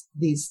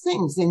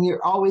things, and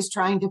you're always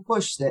trying to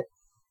push that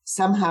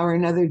somehow or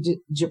another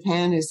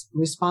Japan is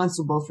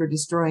responsible for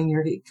destroying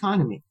your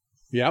economy.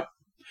 Yep.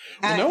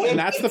 And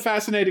that's the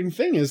fascinating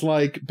thing is,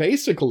 like,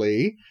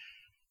 basically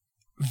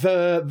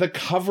the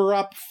cover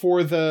up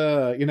for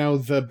the, you know,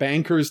 the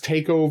bankers'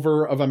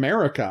 takeover of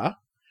America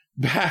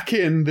back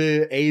in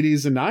the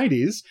 80s and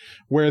 90s,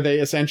 where they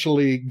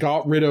essentially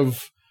got rid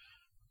of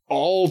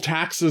all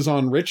taxes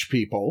on rich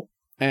people.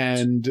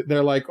 And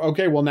they're like,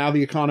 okay, well, now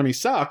the economy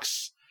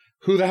sucks.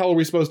 Who the hell are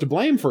we supposed to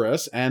blame for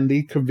us? And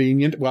the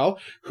convenient, well,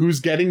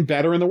 who's getting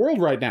better in the world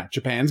right now?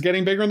 Japan's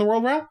getting bigger in the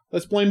world, right?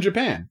 Let's blame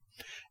Japan.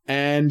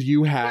 And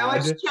you had... Now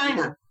it's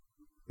China.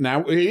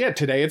 Now, yeah,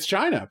 today it's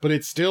China. But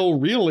it's still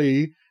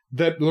really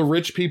that the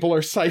rich people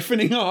are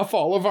siphoning off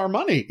all of our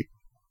money.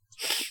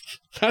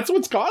 That's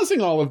what's causing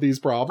all of these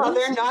problems. Well,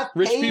 they're not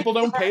rich people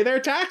don't pay their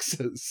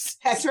taxes.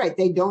 That's right.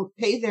 They don't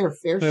pay their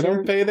fair share. They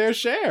don't pay their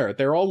share.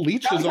 They're all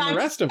leeches on the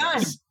rest of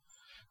us.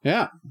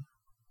 Yeah.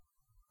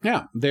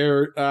 Yeah.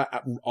 They're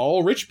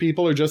all rich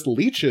people are just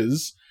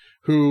leeches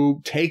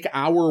who take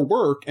our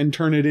work and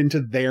turn it into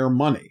their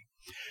money.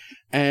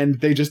 And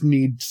they just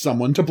need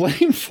someone to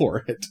blame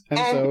for it.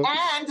 And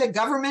the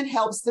government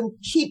helps them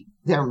keep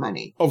their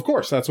money. That's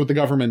what that's what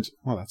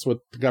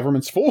the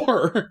government's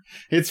for.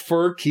 It's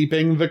for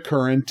keeping the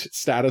current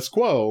status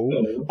quo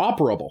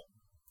operable.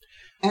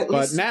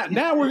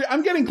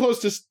 I'm getting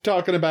close to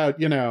talking about,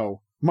 you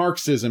know,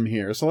 Marxism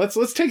here. So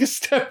let's take a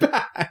step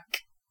back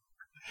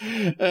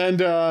and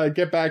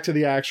get back to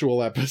the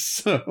actual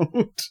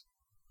episode.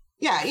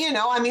 Yeah, you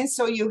know, I mean,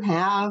 so you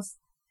have,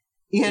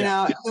 you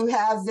know, you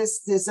have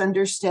this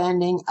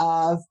understanding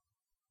of,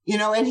 you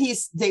know, and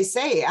they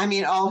say, I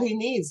mean, all he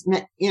needs,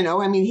 you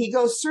know, I mean, he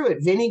goes through it.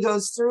 Vinny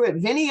goes through it.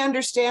 Vinny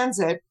understands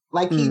it.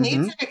 Like, he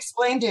needs it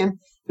explained to him,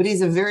 but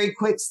he's a very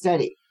quick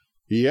study.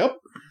 Yep.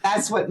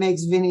 That's what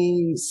makes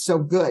Vinny so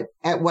good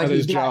at what he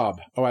does. His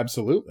job. Oh,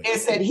 absolutely.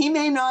 Is that he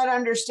may not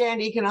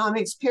understand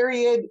economics,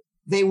 period.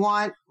 They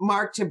want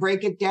Mark to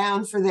break it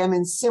down for them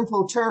in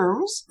simple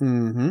terms.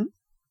 Mm-hmm.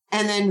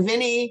 And then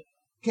Vinny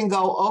can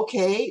go,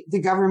 okay, the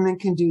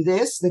government can do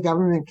this, the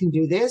government can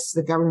do this,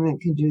 the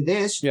government can do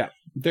this. Yeah.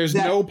 There's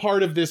no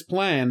part of this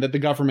plan that the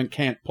government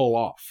can't pull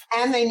off.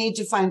 And they need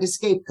to find a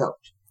scapegoat.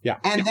 Yeah.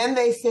 And then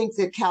they think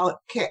that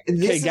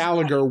Kay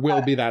Gallagher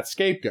will be that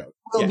scapegoat.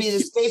 Will be the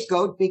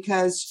scapegoat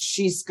because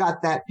she's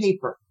got that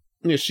paper.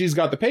 Yeah, she's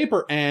got the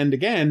paper. And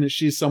again,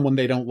 she's someone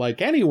they don't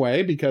like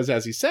anyway, because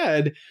as he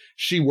said,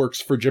 she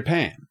works for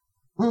Japan.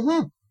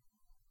 Mm-hmm.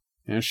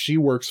 And she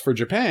works for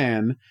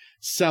Japan,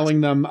 selling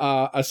them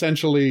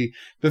essentially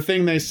the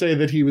thing they say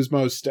that he was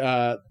most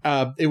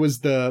it was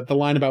the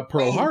line about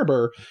Pearl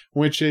Harbor,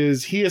 which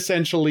is he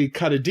essentially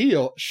cut a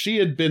deal. She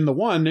had been the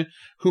one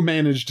who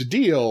managed a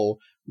deal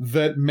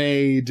that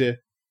made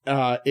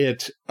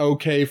it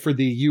okay for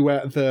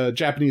the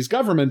Japanese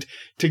government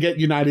to get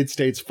United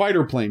States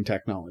fighter plane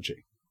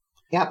technology.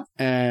 Yep.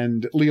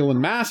 And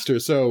Leland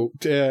Masters. So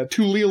to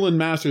Leland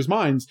Masters'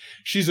 minds,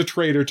 she's a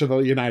traitor to the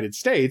United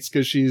States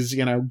because she's,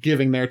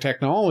 giving their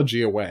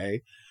technology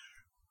away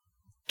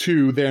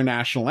to their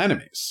national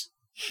enemies.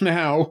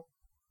 Now,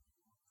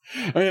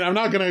 I mean, I'm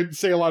not going to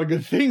say a lot of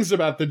good things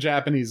about the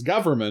Japanese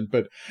government,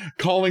 but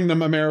calling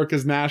them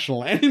America's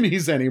national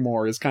enemies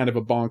anymore is kind of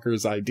a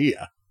bonkers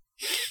idea.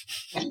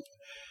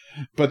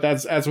 But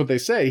that's what they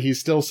say. He's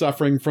still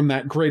suffering from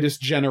that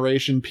greatest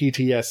generation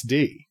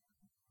PTSD.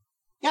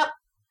 Yep.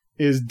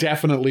 Is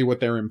definitely what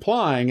they're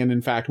implying, and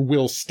in fact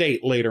will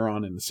state later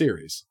on in the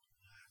series.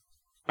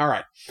 All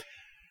right.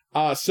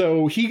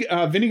 So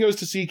Vinny goes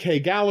to see Kay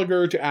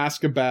Gallagher to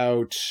ask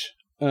about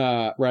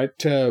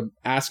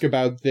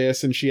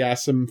this, and she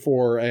asks him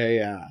for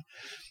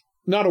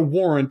not a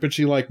warrant, but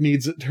she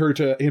needs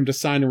him to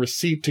sign a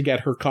receipt to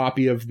get her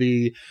copy of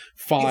the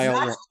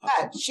file.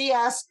 He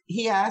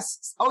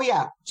asks,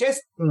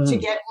 just to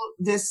get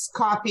this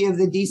copy of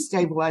the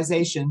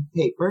destabilization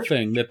paper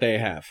thing that they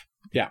have.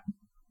 Yeah.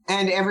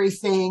 And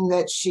everything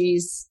that he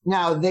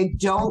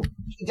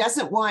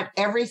doesn't want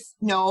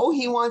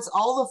he wants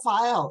all the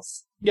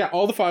files. Yeah,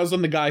 all the files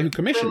on the guy who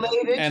commissioned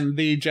it and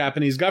the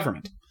Japanese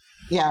government.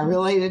 Yeah,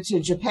 related to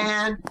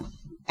Japan.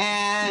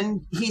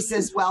 And he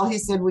said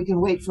we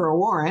can wait for a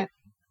warrant.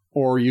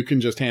 Or you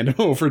can just hand it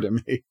over to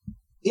me.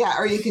 Yeah,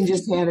 or you can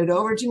just hand it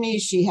over to me.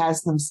 She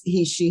has him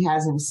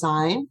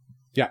sign.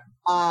 Yeah.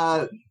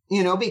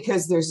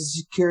 Because there's a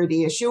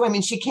security issue. I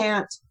mean, she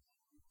can't.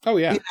 Oh,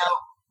 yeah.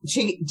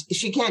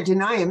 She can't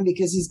deny him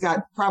because he's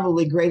got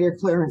probably greater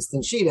clearance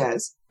than she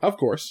does. Of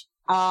course.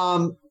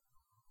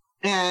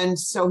 And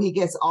so he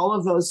gets all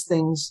of those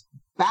things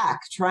back,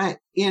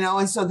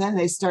 and so then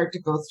they start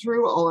to go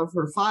through all of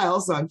her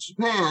files on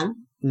Japan.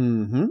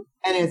 Mm-hmm.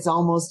 And it's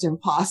almost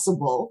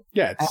impossible.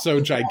 Yeah, it's so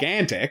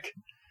gigantic.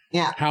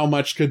 Yeah. How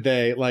much could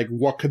they,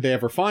 what could they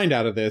ever find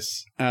out of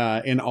this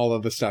in all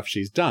of the stuff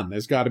she's done?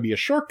 There's got to be a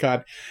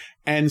shortcut.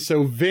 And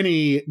so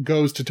Vinny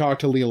goes to talk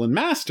to Leland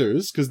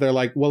Masters because they're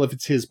like, well, if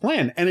it's his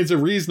plan, and it's a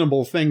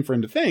reasonable thing for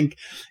him to think,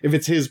 if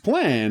it's his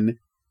plan,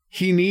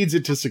 he needs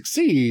it to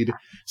succeed.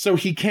 So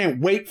he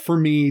can't wait for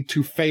me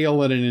to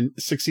fail at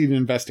succeed in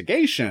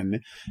investigation.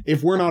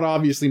 If we're not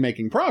obviously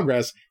making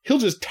progress, he'll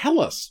just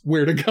tell us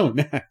where to go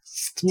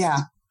next. Yeah.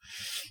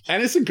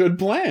 And it's a good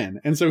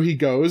plan. And so he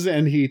goes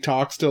and he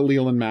talks to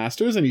Leland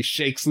Masters and he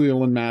shakes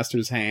Leland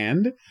Masters'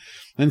 hand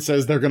and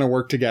says they're going to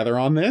work together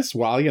on this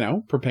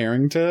while,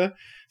 preparing to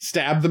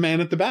stab the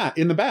man in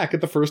the back at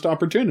the first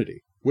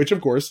opportunity, which,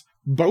 of course,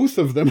 both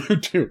of them are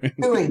doing.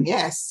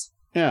 Yes.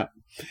 Yeah.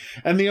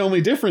 And the only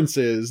difference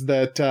is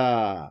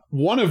that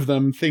one of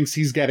them thinks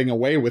he's getting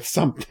away with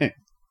something.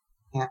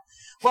 Yeah.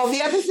 Well,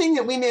 the other thing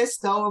that we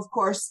missed, though, of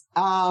course,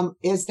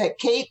 is that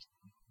Kate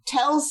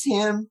tells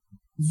him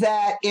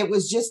that it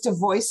was just a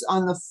voice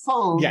on the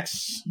phone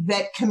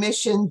that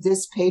commissioned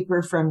this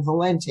paper from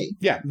Valenti.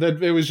 Yeah,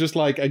 that it was just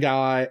like a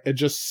guy,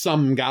 just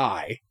some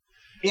guy.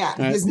 Yeah,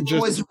 his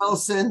name was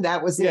Wilson.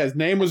 That was it. Yeah, his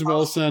name was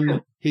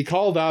Wilson. He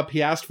called up,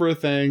 he asked for a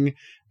thing,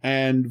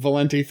 and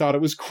Valenti thought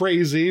it was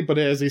crazy, but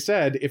as he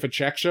said, if a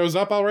check shows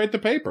up, I'll write the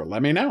paper.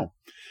 Let me know.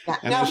 Yeah.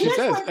 And as she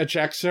says, a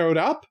check showed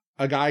up,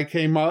 a guy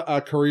came,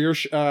 a courier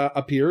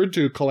appeared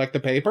to collect the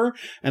paper,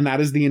 and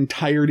that is the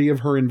entirety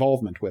of her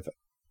involvement with it.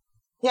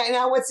 Yeah,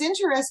 now what's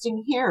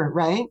interesting here,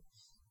 right,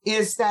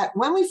 is that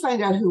when we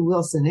find out who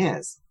Wilson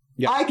is,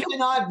 I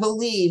cannot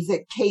believe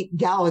that Kate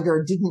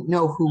Gallagher didn't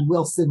know who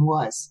Wilson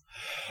was.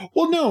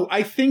 Well, no,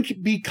 I think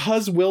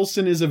because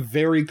Wilson is a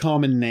very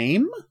common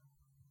name,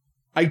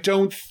 I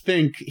don't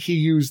think he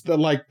used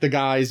the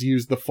guys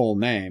used the full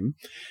name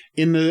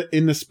in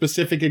the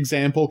specific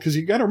example, because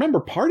you got to remember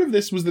part of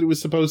this was that it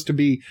was supposed to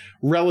be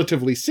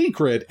relatively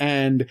secret,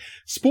 and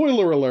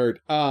spoiler alert,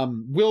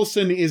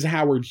 Wilson is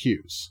Howard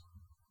Hughes.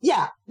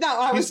 Yeah,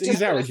 no,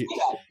 he's Howard Hughes.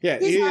 Yeah,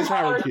 he is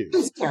Howard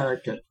Hughes'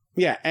 character.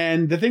 Yeah,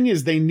 and the thing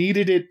is, they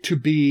needed it to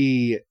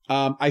be.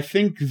 I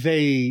think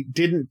they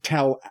didn't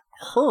tell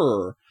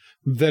her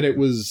that it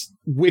was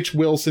which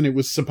Wilson it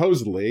was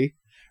supposedly,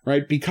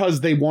 right?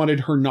 Because they wanted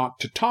her not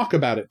to talk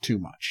about it too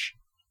much,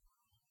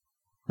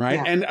 right?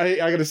 Yeah. And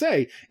I got to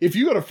say, if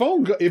you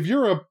got if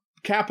you're a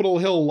Capitol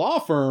Hill law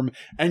firm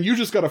and you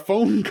just got a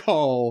phone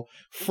call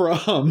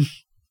from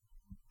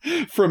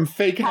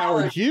fake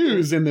Howard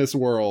Hughes in this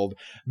world,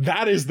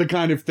 that is the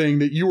kind of thing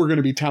that you were going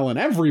to be telling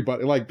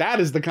everybody. That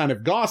is the kind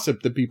of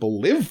gossip that people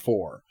live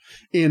for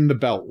in the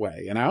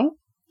Beltway,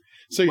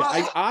 So yeah,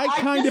 well, I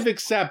kind of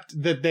accept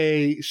that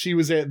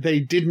they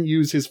didn't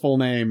use his full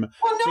name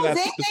for that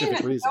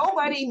specific reason.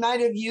 Nobody might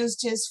have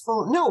used his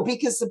full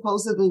because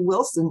supposedly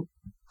Wilson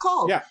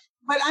called. Yeah.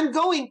 But I'm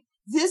going,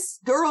 this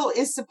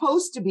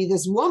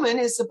woman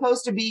is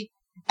supposed to be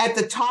at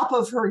the top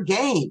of her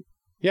game.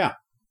 Yeah.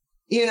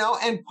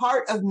 And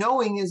part of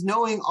knowing is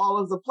knowing all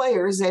of the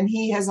players, and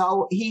he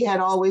had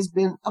always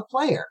been a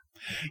player.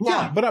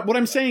 Yeah, but what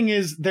I'm saying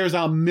is there's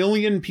a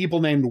million people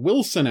named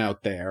Wilson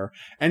out there,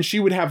 and she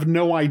would have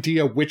no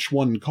idea which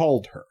one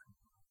called her.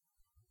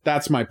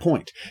 That's my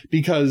point.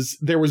 Because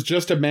there was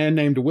just a man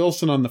named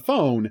Wilson on the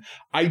phone.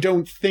 I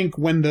don't think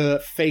when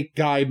the fake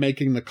guy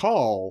making the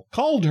call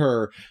called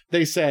her,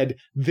 they said,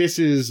 this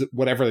is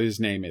whatever his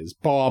name is.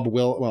 Bob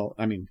Will. Well,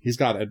 I mean, he's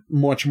got a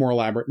much more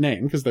elaborate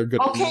name because they're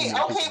good. Okay.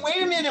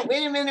 Wait a minute.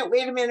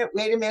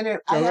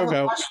 I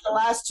haven't watched the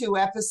last 2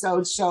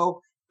 episodes,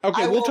 so.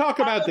 Okay, we'll talk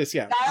about this.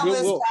 Yeah.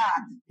 We'll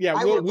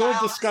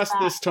discuss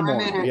this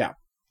tomorrow.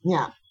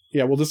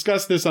 Yeah, we'll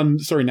discuss this on,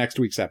 next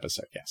week's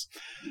episode. Yes.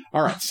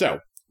 All right. So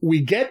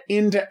we get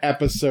into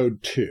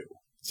episode 2.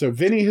 So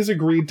Vinny has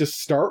agreed to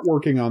start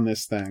working on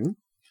this thing.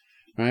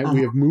 All right. We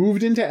have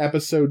moved into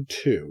episode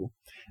 2.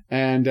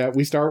 And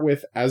we start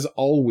with, as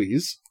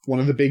always,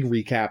 one of the big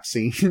recap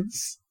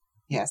scenes.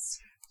 Yes.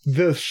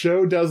 The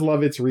show does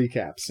love its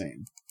recap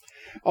scene.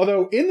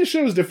 Although, in the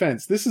show's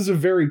defense, this is a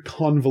very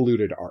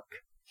convoluted arc.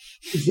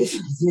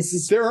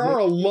 There are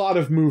a lot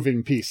of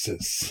moving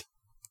pieces.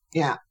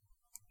 Yeah.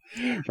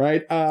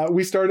 Right?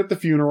 We start at the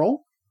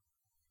funeral.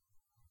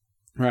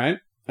 Right?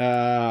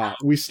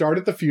 We start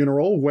at the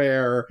funeral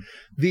where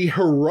the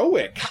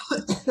heroic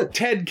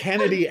Ted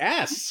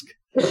Kennedy-esque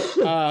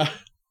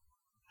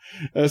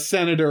a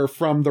senator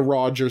from the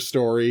Roger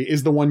story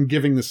is the one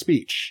giving the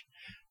speech.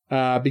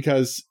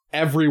 Because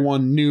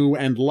everyone knew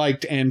and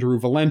liked Andrew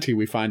Valenti,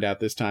 we find out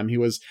this time. He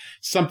was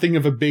something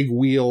of a big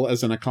wheel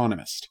as an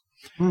economist.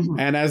 Mm-hmm.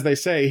 And as they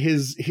say,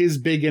 his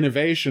big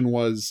innovation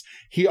was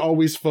he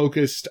always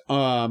focused,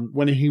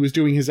 when he was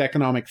doing his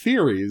economic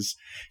theories,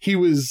 he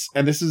was,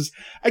 and this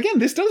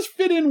does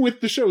fit in with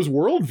the show's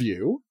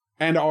worldview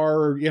and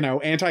our,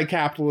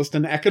 anti-capitalist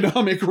and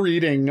economic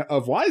reading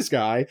of Wise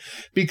Guy,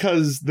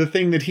 because the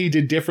thing that he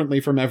did differently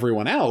from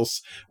everyone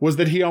else was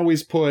that he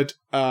always put,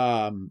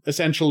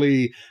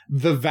 essentially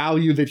the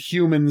value that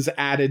humans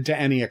added to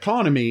any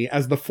economy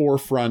as the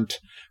forefront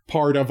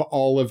part of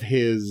all of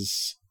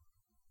his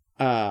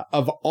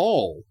of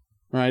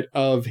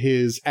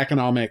his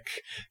economic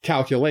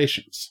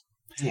calculations.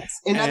 Yes.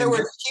 In other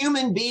words,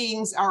 human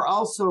beings are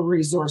also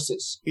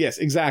resources. Yes,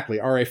 exactly.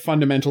 Are a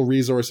fundamental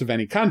resource of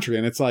any country.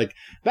 And it's like,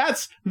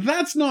 that's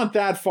not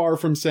that far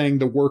from saying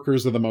the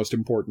workers are the most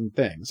important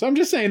thing. So I'm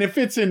just saying it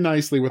fits in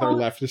nicely with our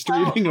leftist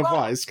reading of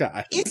Wise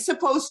Guy. He's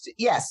supposed to,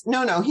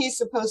 he's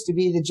supposed to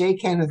be the J.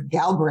 Kenneth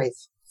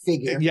Galbraith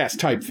figure. Yes,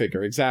 type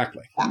figure.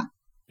 Exactly.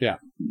 Yeah.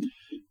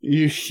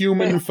 You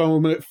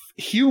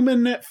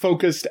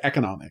human-focused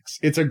economics.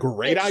 It's a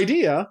great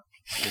idea.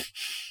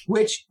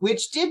 Which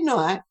did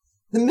not.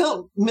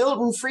 The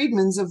Milton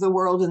Friedmans of the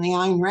world and the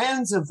Ayn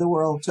Rands of the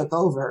world took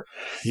over.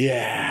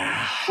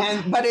 Yeah.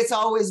 But it's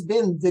always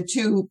been the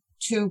two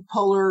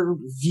polar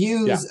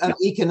views of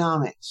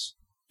economics.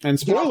 And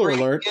spoiler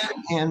alert,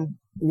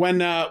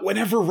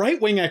 whenever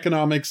right-wing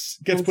economics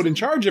gets put in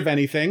charge of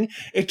anything,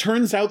 it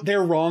turns out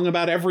they're wrong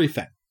about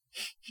everything.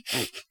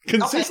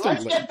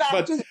 Consistently.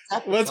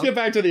 Let's get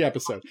back to the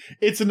episode.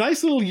 It's a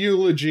nice little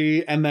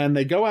eulogy, and then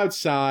they go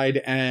outside,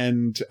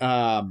 and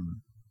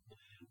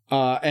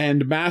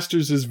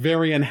Masters is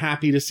very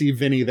unhappy to see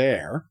Vinny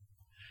there.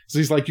 So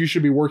he's like, you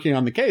should be working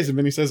on the case. And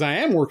Vinny says, I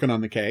am working on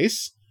the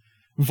case.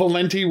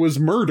 Valenti was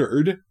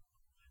murdered,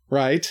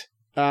 right?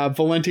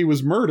 Valenti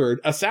was murdered,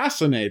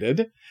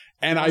 assassinated,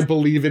 and I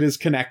believe it is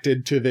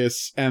connected to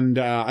this,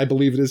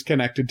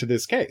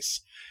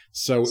 case.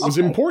 So it was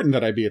important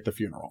that I be at the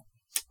funeral.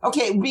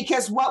 Okay,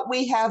 because what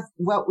we have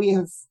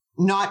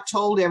not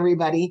told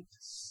everybody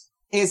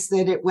is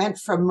that it went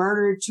from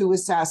murder to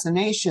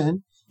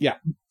assassination. Yeah.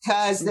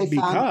 Because they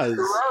found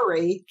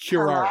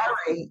curare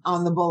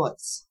on the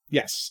bullets.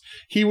 Yes.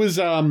 He was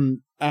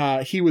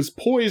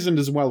poisoned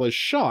as well as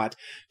shot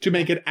to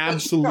make it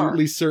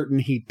absolutely certain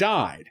he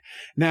died.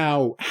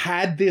 Now,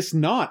 had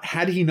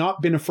he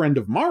not been a friend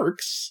of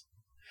Mark's,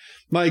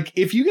 like,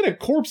 if you get a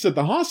corpse at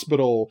the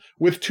hospital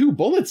with 2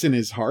 bullets in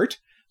his heart,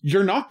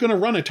 you're not going to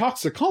run a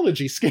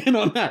toxicology scan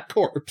on that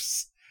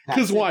corpse.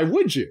 Because why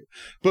would you?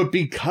 But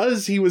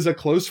because he was a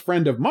close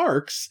friend of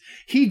Mark's,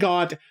 he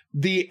got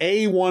the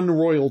A1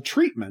 royal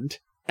treatment,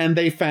 and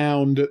they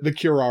found the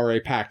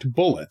curare-packed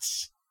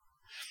bullets.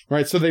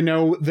 Right? So they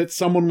know that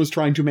someone was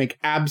trying to make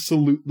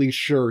absolutely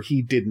sure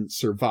he didn't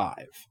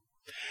survive.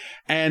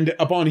 And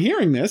upon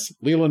hearing this,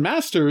 Leland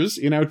Masters,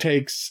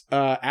 takes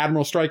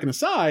Admiral Stryken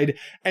aside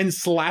and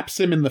slaps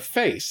him in the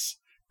face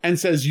and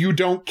says, you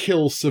don't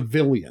kill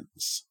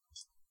civilians.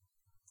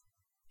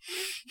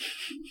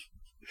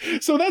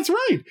 So that's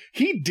right.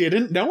 He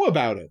didn't know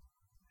about it.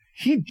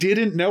 He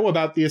didn't know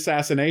about the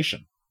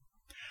assassination.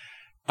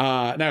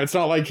 Now, it's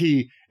not like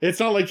he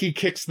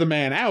kicks the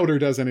man out or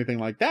does anything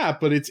like that,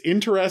 but it's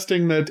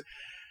interesting that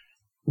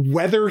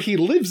whether he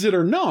lives it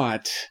or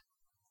not,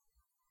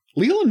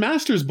 Leland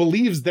Masters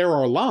believes there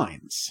are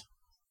lines.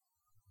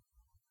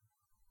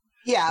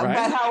 Yeah, right?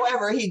 But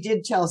however, he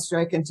did tell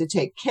Stryken to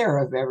take care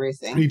of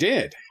everything. He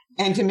did.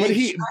 And to make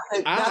sure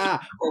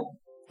that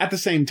at the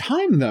same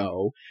time,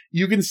 though,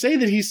 you can say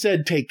that he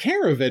said take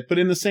care of it, but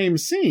in the same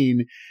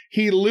scene,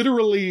 he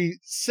literally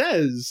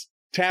says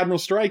to Admiral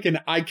Stryken,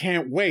 I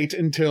can't wait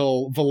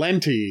until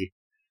Valenti,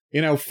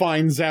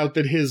 finds out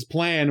that his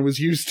plan was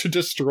used to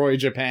destroy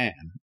Japan.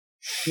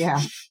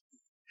 Yeah.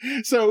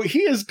 So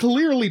he is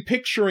clearly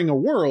picturing a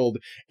world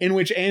in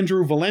which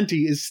Andrew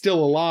Valenti is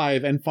still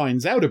alive and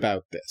finds out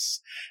about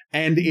this.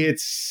 And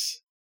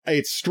it's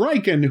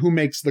Stryken who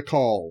makes the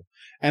call.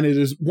 And it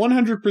is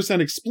 100%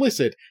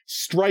 explicit.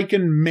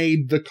 Stryken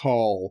made the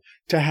call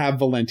to have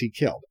Valenti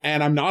killed.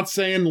 And I'm not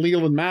saying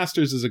Leland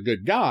Masters is a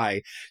good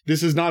guy.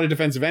 This is not a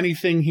defense of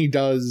anything he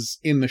does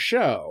in the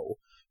show.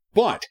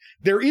 But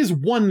there is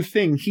one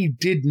thing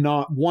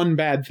one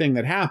bad thing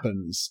that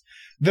happens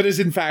that is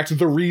in fact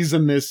the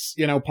reason this,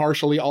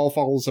 partially all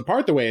falls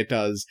apart the way it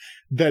does,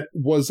 that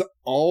was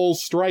all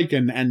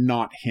Stryken and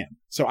not him.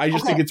 So I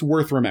just think it's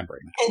worth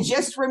remembering that. And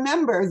just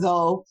remember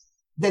though,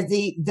 that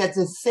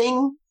the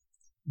thing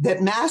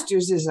that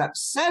Masters is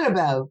upset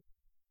about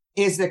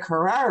is the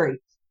Karari.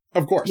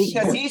 Of course.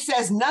 Because he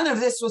says none of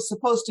this was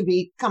supposed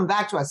to come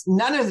back to us.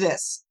 None of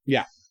this.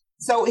 Yeah.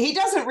 So he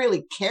doesn't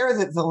really care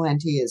that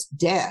Valenti is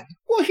dead.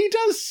 Well, he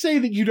does say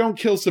that you don't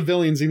kill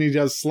civilians, and he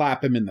does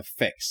slap him in the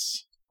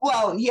face.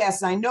 Well,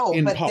 yes, I know.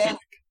 In public.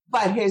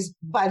 But his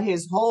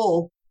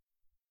whole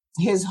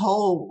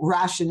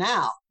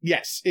rationale.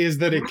 Yes, is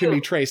that it can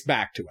be traced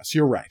back to us.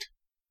 You're right.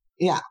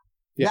 Yeah.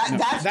 Yeah,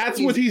 that's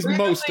what he's really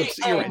most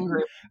upset.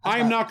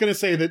 I'm not going to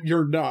say that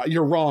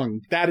you're wrong.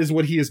 That is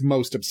what he is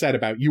most upset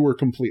about. You were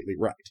completely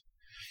right.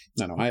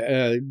 No,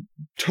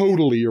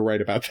 totally you're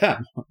right about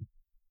that one.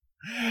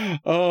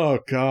 Oh,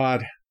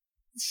 God.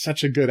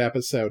 Such a good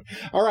episode.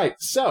 All right,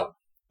 so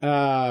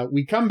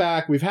we come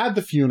back. We've had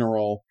the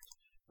funeral,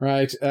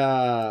 right?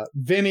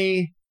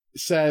 Vinny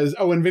says,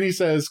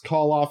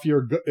 call off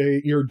your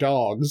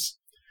dogs,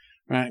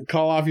 right?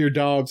 Call off your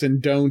dogs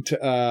and don't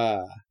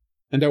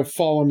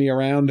follow me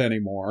around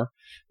anymore.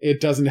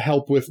 It doesn't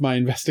help with my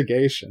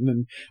investigation.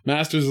 And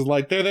Masters is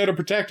like, they're there to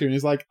protect you. And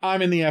he's like,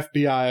 I'm in the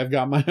FBI. I've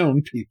got my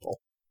own people.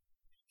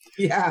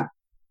 Yeah.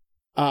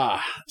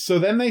 So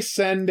then they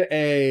send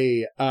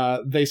the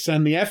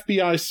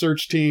FBI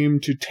search team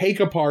to take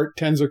apart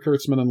Tenzer,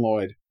 Kurtzman, and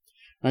Lloyd.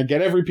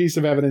 Get every piece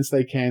of evidence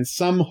they can,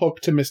 some hook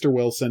to Mr.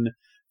 Wilson,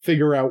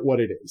 figure out what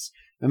it is.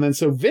 And then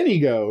so Vinny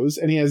goes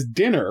and he has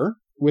dinner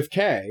with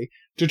Kay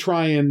to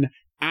try and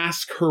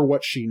ask her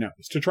what she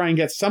knows, to try and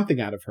get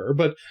something out of her.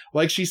 But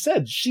like she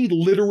said, she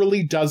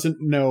literally doesn't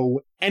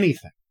know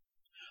anything.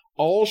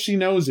 All she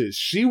knows is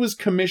she was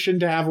commissioned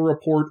to have a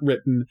report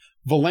written.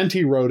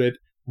 Valenti wrote it.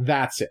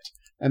 That's it.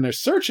 And they're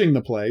searching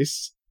the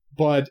place,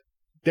 but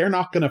they're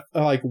not going to,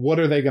 what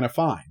are they going to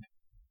find?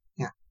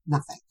 Yeah,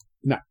 nothing.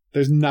 No,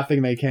 there's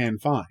nothing they can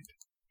find.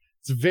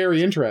 It's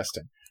very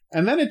interesting.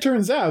 And then it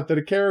turns out that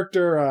a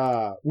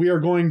character we are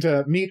going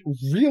to meet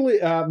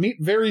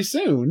very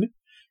soon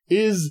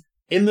is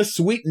in the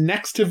suite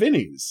next to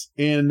Vinny's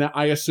in,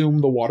 I assume,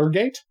 the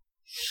Watergate.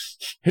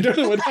 I don't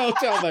know what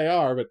hotel they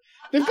are, but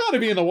they've got to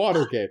be in the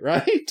Watergate,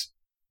 right?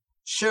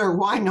 Sure,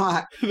 why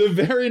not? The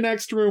very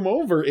next room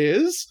over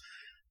is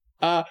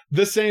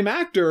the same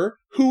actor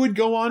who would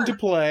go on to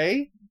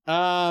play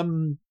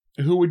I'm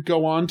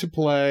blanking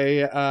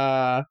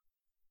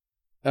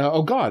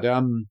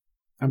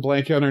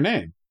on her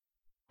name.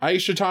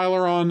 Aisha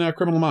Tyler on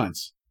Criminal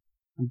Minds.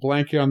 I'm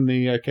blanking on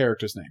the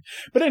character's name.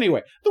 But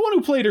anyway, the one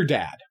who played her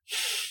dad.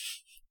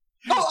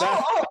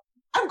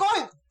 I'm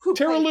going.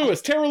 Tara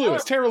Lewis.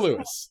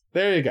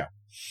 There you go.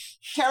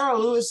 Tara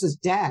Lewis's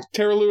dad.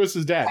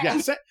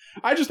 Yeah.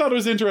 I just thought it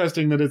was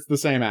interesting that it's the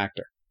same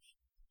actor.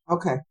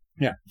 Okay.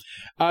 Yeah.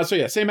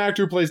 Same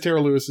actor who plays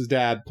Tara Lewis's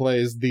dad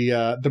plays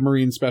the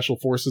Marine Special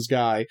Forces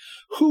guy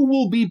who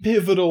will be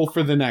pivotal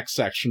for the next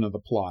section of the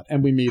plot,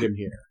 and we meet him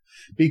here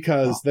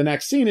because the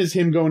next scene is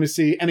him going to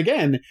see, and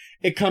again,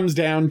 it comes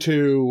down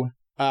to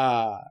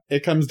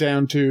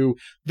the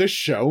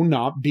show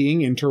not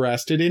being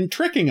interested in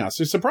tricking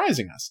us or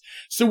surprising us.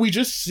 So we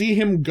just see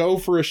him go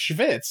for a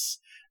schwitz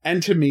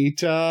and to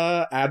meet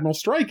Admiral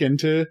Stryken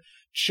to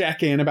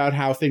check in about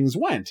how things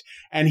went.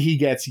 And he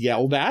gets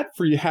yelled at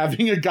for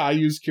having a guy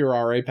use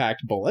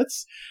curare-packed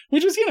bullets,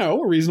 which is, a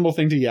reasonable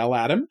thing to yell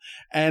at him.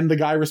 And the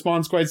guy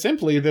responds quite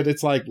simply that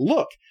it's like,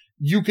 look,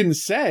 you can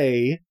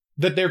say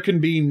that there can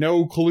be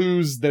no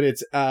clues that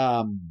it's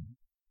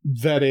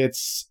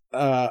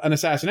an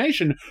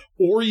assassination,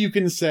 or you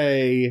can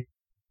say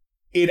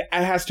it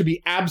has to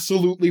be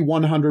absolutely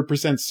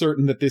 100%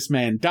 certain that this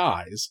man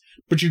dies,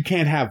 but you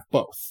can't have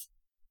both.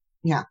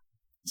 Yeah.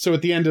 So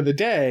at the end of the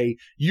day,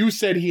 you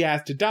said he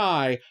has to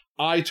die.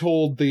 I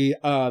told the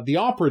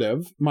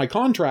operative, my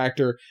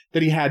contractor,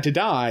 that he had to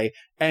die,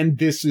 and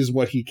this is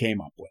what he came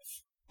up with.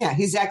 Yeah,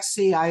 he's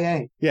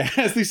ex-CIA. Yeah,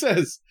 as he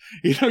says,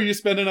 you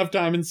spend enough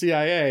time in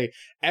CIA,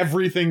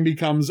 everything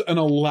becomes an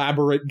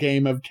elaborate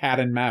game of cat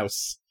and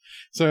mouse.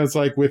 So it's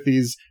like with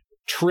these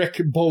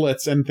trick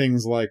bullets and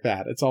things like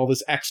that. It's all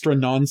this extra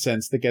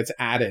nonsense that gets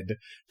added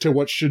to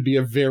what should be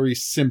a very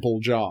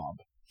simple job.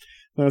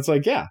 So it's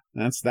like, yeah,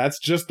 that's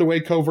just the way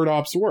covert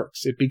ops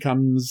works. It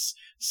becomes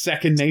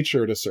second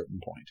nature at a certain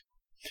point.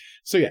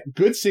 So yeah,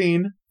 good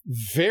scene,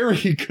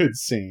 very good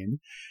scene.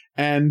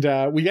 And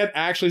we get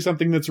actually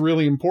something that's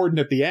really important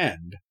at the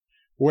end,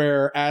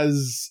 where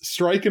as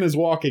Stryken is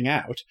walking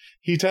out,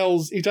 he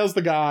tells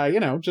the guy,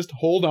 you know, just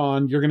hold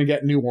on, you're going to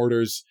get new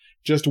orders.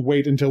 Just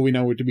wait until we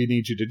know what we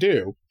need you to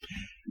do.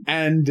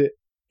 And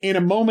in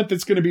a moment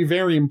that's going to be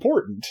very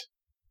important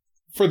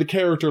for the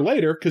character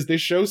later, because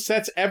this show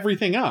sets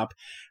everything up,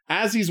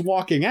 as he's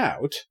walking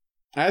out,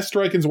 as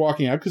Stryken's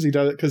walking out,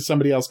 because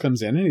somebody else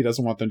comes in and he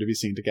doesn't want them to be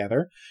seen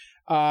together,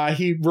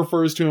 he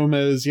refers to him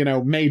as, you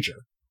know, Major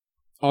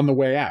on the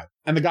way out.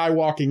 And the guy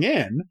walking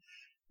in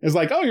is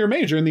like, oh, you're a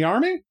Major in the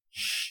Army?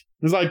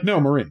 He's like,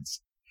 no,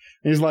 Marines.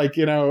 And he's like,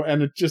 you know,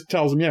 and it just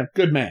tells him, yeah,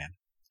 good man.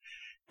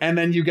 And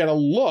then you get a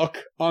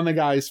look on the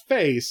guy's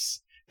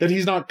face that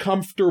he's not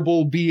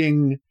comfortable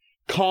being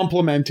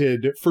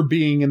complimented for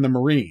being in the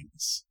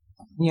Marines.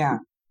 Yeah.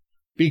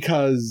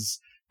 Because,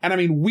 and I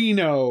mean, we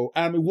know,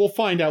 we'll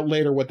find out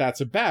later what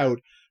that's about.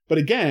 But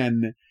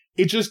again,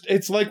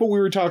 it's like what we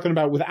were talking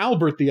about with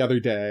Albert the other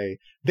day.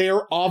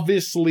 They're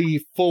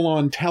obviously full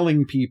on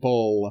telling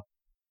people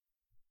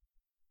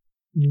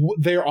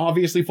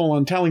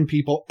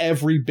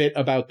every bit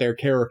about their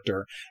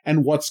character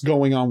and what's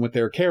going on with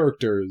their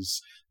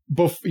characters,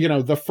 you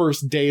know, the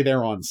first day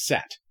they're on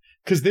set.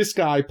 Because this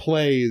guy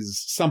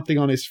plays something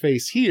on his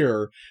face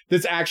here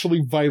that's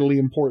actually vitally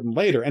important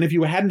later. And if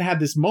you hadn't had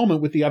this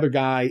moment with the other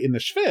guy in the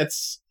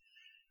Schwitz,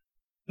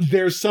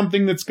 there's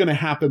something that's going to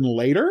happen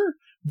later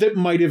that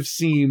might have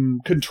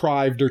seemed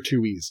contrived or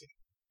too easy.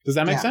 Does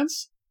that make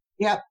sense?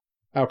 Yep.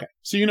 Okay.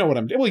 So you know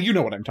what you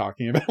know what I'm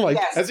talking about. Like,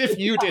 yes, as if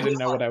you didn't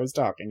know what I was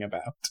talking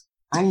about.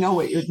 I know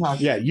what you're talking about.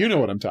 Yeah, you know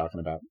what I'm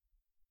talking about.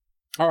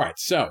 All right.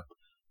 So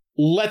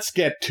let's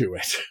get to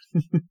it.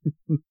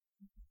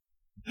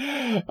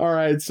 All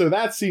right, so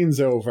that scene's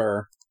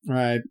over.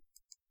 Right,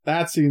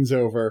 that scene's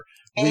over.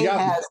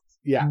 Has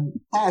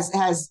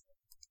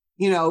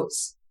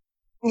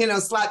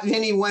slapped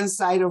Vinny one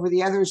side over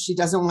the other. She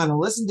doesn't want to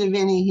listen to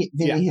Vinny.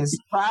 Vinny has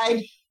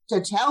tried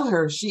to tell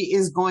her she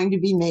is going to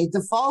be made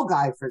the fall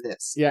guy for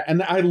this. Yeah,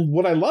 and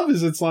what I love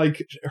is it's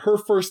like her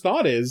first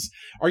thought is,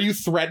 "Are you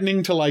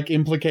threatening to like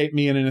implicate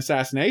me in an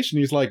assassination?"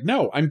 He's like,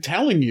 "No, I'm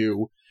telling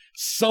you,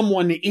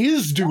 someone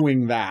is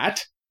doing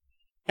that."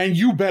 And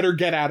you better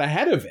get out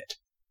ahead of it.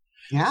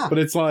 Yeah. But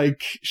it's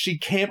like, she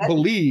can't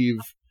believe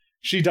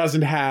she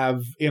doesn't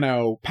have, you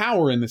know,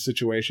 power in this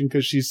situation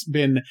because she's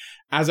been,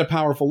 as a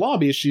powerful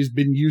lobbyist, she's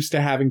been used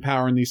to having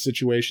power in these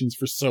situations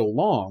for so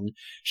long.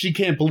 She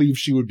can't believe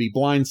she would be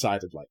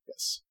blindsided like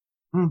this.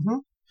 Mm-hmm.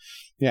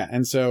 Yeah.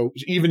 And so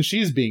even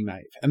she's being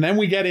naive. And then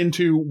we get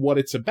into what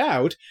it's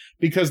about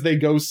because they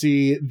go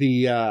see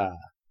the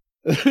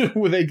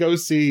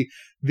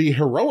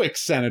heroic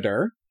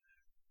senator.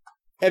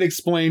 And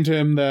explain to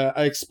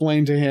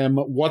him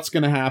what's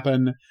going to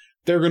happen.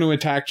 They're going to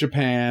attack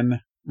Japan,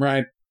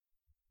 right?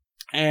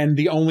 And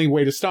the only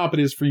way to stop it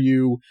is for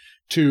you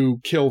to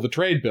kill the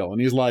trade bill.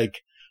 And he's like,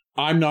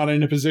 I'm not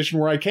in a position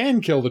where I can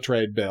kill the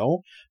trade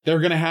bill. They're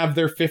going to have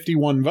their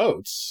 51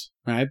 votes,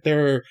 right?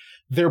 They're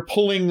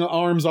pulling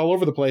arms all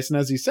over the place. And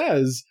as he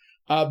says,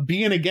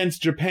 being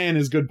against Japan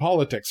is good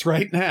politics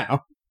right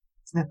now.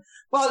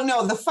 Well,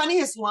 no, the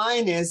funniest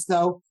line is,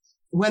 though,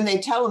 when they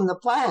tell him the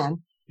plan.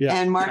 Yeah.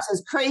 And Mark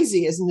says,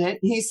 crazy, isn't it?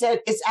 He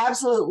said, it's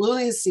absolute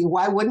lunacy.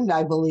 Why wouldn't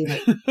I believe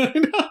it? I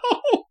know.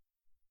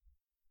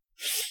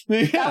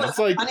 Yeah, it's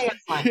like,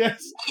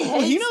 yes.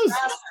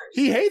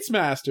 He hates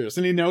Masters,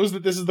 and he knows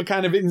that this is the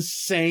kind of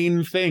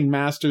insane thing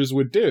Masters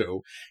would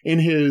do in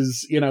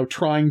his, you know,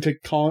 trying to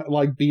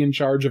be in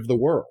charge of the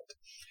world.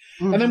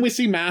 Mm-hmm. And then we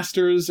see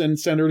Masters and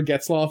Senator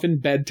Getzlaf in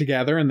bed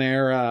together, and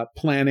they're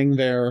planning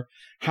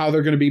how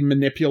they're going to be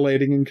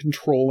manipulating and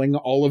controlling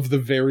all of the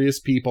various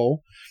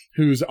people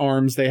whose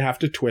arms they have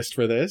to twist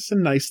for this. A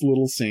nice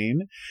little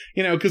scene,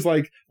 you know, because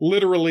like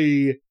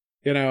literally,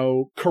 you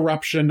know,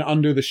 corruption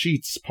under the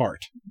sheets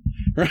part,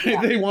 right?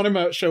 Yeah. They want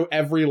to show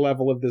every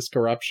level of this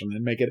corruption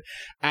and make it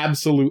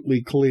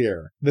absolutely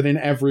clear that in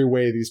every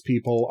way these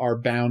people are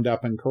bound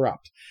up and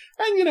corrupt.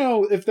 And, you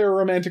know, if they're a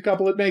romantic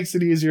couple, it makes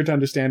it easier to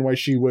understand why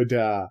she would,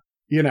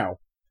 you know,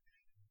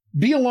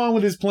 be along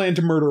with his plan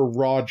to murder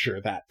Roger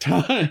that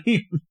time.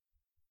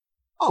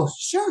 Oh,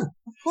 sure.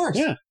 Of course.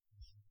 Yeah.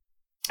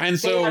 And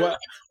so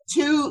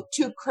two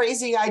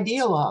crazy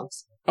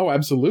ideologues. Oh,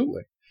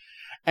 absolutely.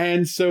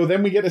 And so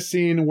then we get a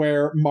scene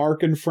where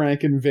Mark and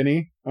Frank and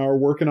Vinny are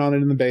working on it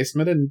in the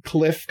basement, and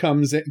Cliff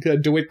comes in,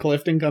 DeWitt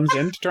Clifton comes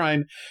in to try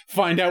and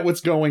find out what's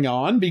going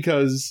on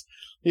because,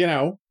 you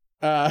know,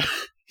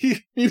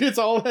 he's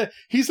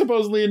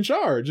supposedly in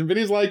charge. And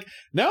Vinny's like,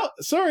 no,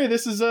 sorry,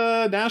 this is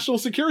a National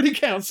Security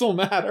Council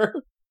matter.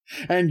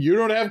 And you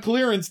don't have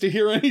clearance to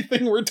hear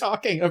anything we're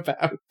talking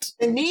about.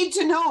 You need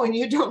to know, and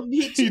you don't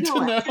need to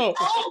know. You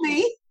told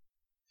me.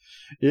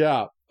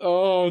 Yeah.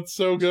 Oh, it's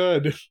so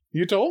good.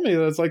 You told me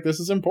that it's like,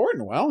 this is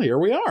important. Well, here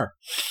we are.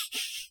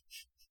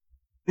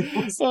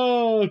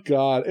 Oh,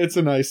 God. It's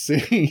a nice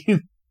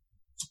scene.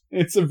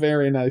 It's a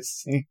very nice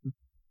scene.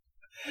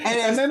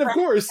 And then, Frank, of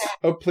course...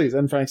 please.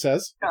 And Frank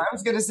says? I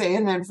was going to say,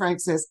 and then Frank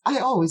says, I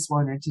always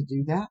wanted to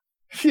do that.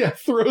 Yeah,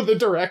 throw the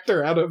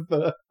director out of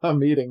the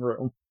meeting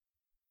room.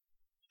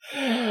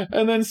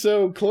 And then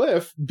so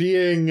Cliff,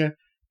 being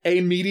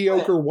a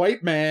mediocre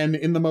white man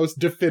in the most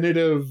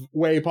definitive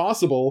way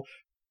possible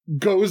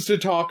goes to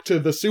talk to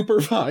the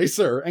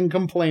supervisor and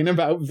complain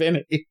about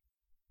Vinny.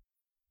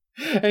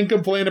 And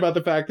complain about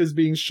the fact he's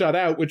being shut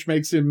out, which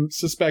makes him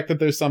suspect that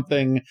there's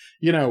something,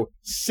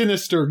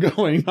 sinister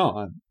going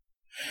on.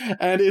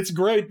 And it's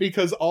great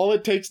because all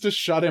it takes to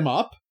shut him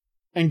up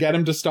and get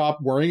him to stop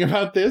worrying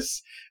about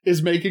this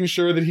is making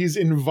sure that he's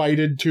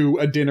invited to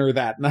a dinner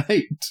that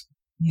night.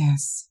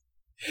 Yes.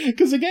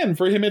 Because again,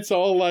 for him, it's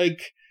all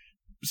like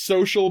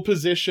social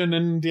position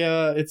and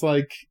it's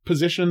like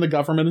position in the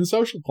government and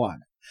social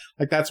climate.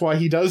 Like that's why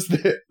he does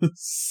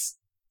this.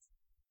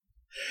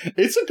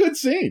 It's a good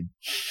scene.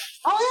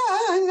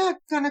 Oh yeah, I'm not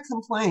gonna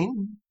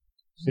complain.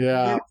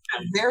 Yeah. It's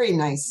a very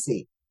nice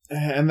scene.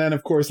 And then,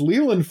 of course,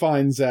 Leland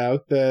finds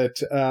out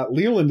that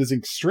Leland is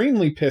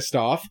extremely pissed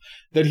off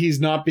that he's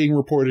not being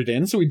reported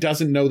in, so he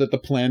doesn't know that the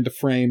plan to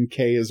frame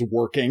Kay is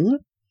working.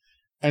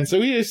 And so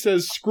he just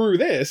says, screw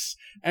this,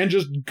 and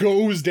just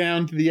goes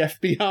down to the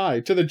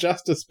FBI, to the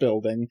Justice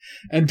Building,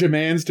 and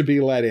demands to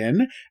be let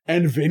in.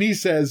 And Vinny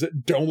says,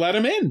 don't let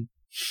him in.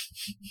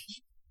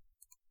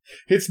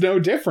 It's no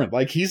different.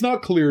 Like, he's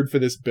not cleared for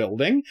this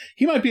building.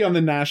 He might be on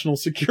the National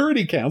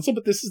Security Council,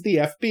 but this is the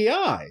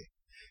FBI.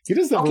 He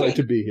doesn't have a right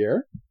to be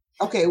here.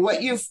 Okay,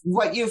 what you've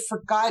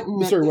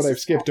forgotten. Sorry, what I've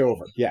skipped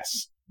over.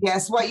 Yes.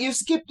 Yes, what you've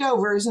skipped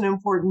over is an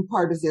important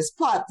part of this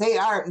plot. They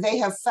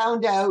have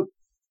found out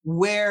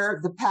where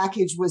the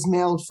package was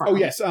mailed from. Oh,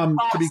 yes. To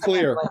be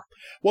clear.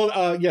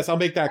 Well, yes, I'll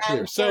make that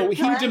clear. So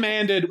he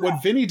demanded,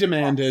 what Vinny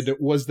demanded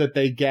was that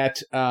they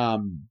get,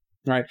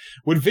 right.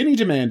 What Vinny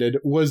demanded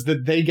was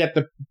that they get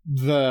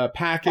the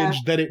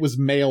package that it was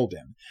mailed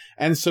in.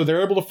 And so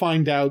they're able to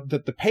find out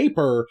that the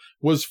paper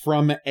was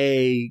from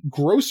a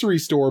grocery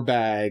store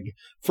bag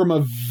from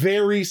a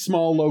very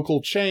small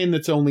local chain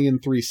that's only in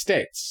 3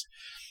 states.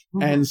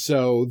 Mm-hmm. And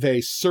so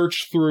they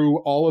search through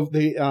all of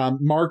the,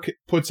 Mark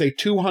puts a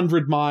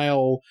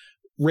 200-mile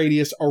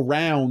radius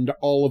around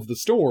all of the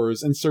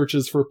stores and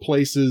searches for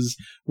places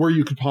where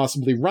you could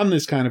possibly run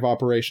this kind of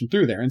operation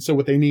through there. And so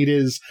what they need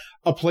is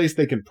a place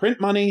they can print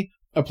money,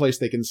 a place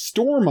they can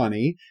store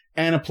money,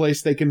 and a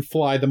place they can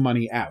fly the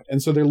money out.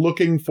 And so they're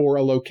looking for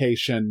a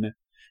location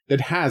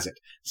that has it.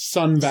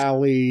 Sun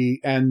Valley,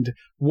 and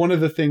one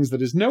of the things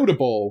that is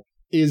notable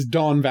is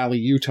Dawn Valley,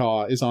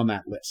 Utah is on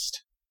that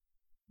list.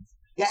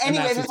 Yeah,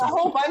 anyway, there's a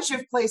whole bunch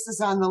of places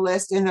on the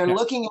list, and they're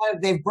looking at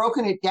it. They've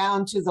broken it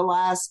down to the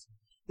last.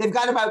 They've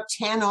got about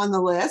 10 on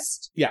the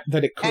list. Yeah,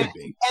 that it could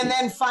be. And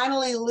then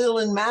finally,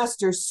 Leland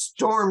Masters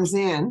storms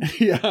in.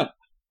 Yeah.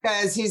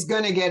 Because he's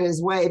going to get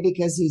his way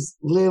because he's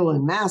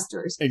Leland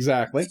Masters.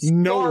 Exactly.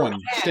 No one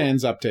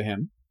stands up to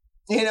him.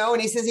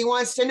 And he says he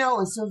wants to know.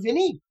 And so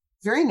Vinny,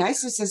 very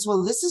nicely says,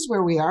 well, this is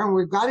where we are, and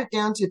we've got it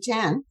down to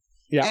 10.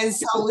 Yeah. And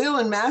so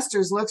Leland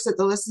Masters looks at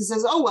the list and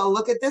says, oh, well,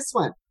 look at this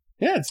one.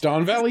 Yeah, it's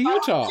Dawn Valley,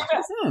 Utah.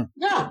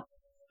 Yeah.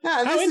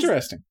 How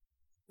interesting.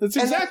 That's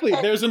exactly.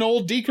 There's an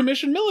old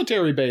decommissioned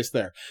military base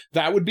there.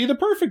 That would be the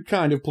perfect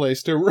kind of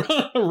place to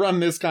run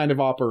this kind of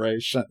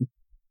operation.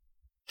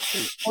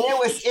 And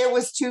it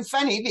was too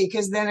funny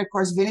because then, of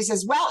course, Vinny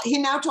says, well, he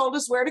now told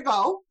us where to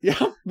go.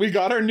 Yeah, we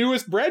got our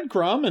newest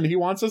breadcrumb and he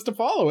wants us to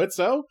follow it.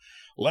 So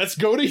let's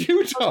go to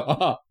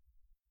Utah.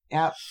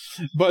 Yeah.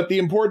 But the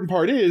important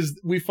part is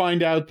we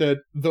find out that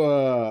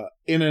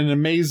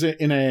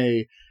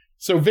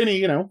so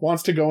Vinny,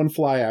 wants to go and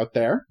fly out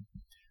there.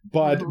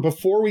 But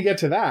before we get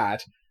to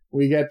that,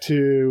 we get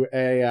to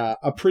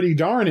a pretty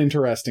darn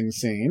interesting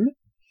scene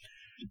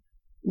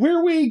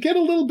where we get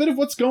a little bit of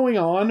what's going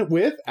on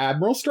with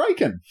Admiral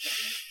Stryken.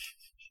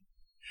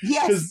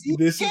 Yes, because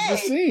this is the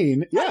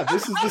scene. Yeah,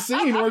 this is the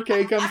scene where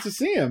Kay comes to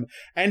see him,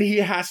 and he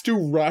has to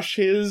rush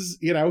his.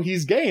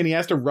 He's gay, and he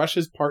has to rush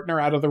his partner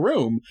out of the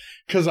room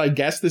because I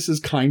guess this is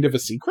kind of a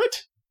secret.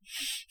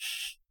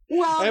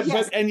 Well,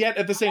 yes. And yet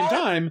at the same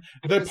time,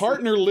 the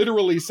partner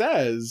literally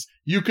says,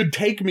 you could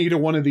take me to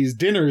one of these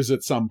dinners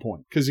at some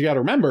point. Because you got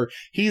to remember,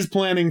 he's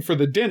planning for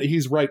the dinner.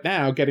 He's right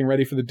now getting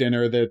ready for the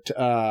dinner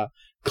that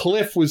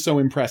Cliff was so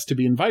impressed to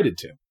be invited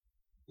to.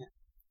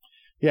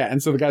 Yeah.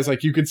 And so the guy's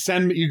like, you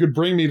could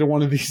bring me to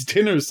one of these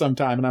dinners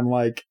sometime. And I'm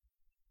like,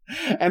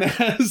 and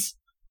as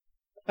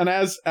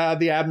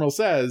the Admiral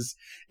says,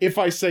 if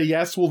I say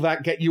yes, will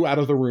that get you out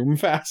of the room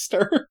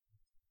faster?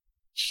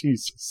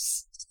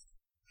 Jesus.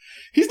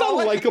 He's not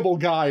a likable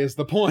guy is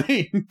the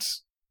point.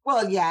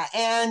 Well, yeah.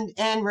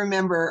 And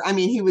remember, I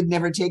mean, he would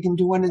never take him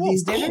to one of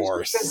these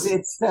dinners because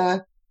it's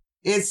the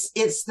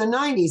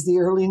 90s, the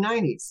early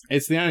 90s.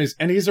 It's the 90s.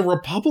 And he's a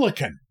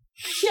Republican.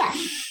 Yeah.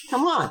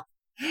 Come on.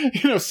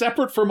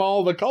 Separate from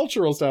all the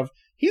cultural stuff,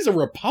 he's a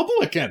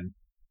Republican.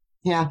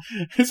 Yeah.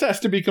 This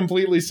has to be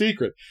completely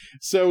secret.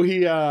 So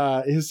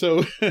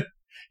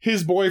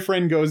his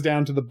boyfriend goes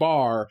down to the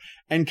bar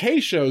and Kay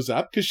shows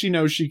up because she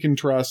knows she can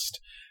trust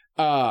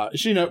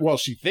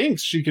she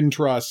thinks she can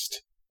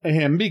trust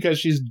him because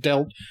she's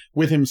dealt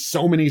with him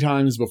so many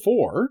times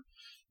before,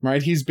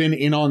 right? He's been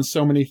in on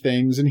so many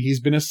things and he's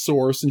been a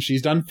source and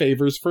she's done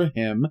favors for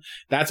him.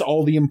 That's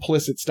all the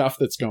implicit stuff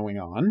that's going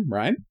on,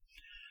 right?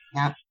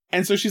 Yeah.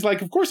 And so she's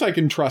like, of course I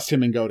can trust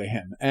him and go to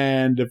him.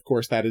 And of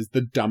course that is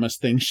the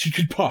dumbest thing she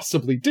could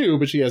possibly do,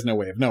 but she has no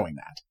way of knowing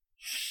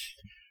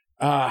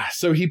that.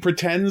 So he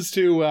pretends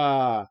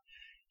to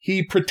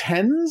make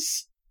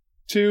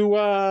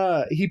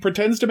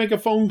a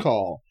phone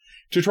call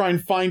to try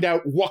and find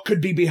out what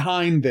could be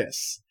behind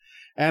this.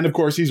 And of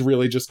course he's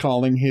really just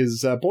calling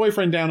his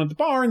boyfriend down at the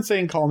bar and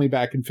saying, call me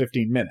back in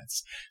 15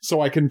 minutes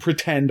so I can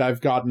pretend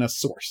I've gotten a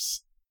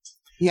source.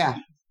 Yeah.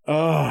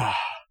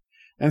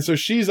 And so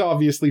she's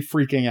obviously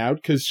freaking out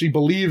because she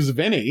believes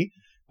Vinny.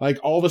 Like,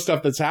 all the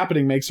stuff that's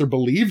happening makes her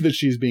believe that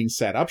she's being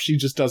set up. She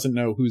just doesn't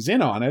know who's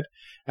in on it.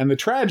 And the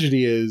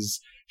tragedy is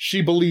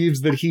she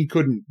believes that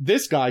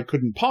this guy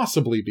couldn't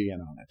possibly be in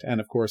on it. And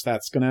of course,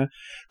 that's going to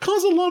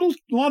cause a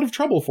lot of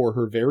trouble for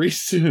her very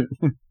soon.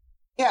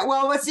 Yeah.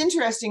 Well, what's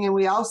interesting, and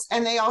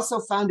they also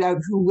found out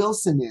who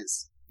Wilson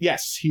is.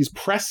 Yes. He's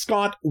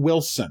Prescott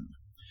Wilson.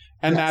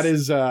 And yes. That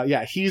is,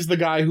 he's the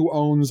guy who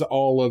owns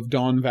all of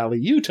Dawn Valley,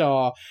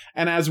 Utah.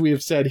 And as we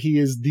have said, he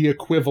is the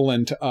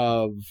equivalent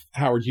of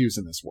Howard Hughes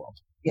in this world.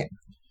 Yeah.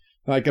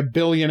 Like a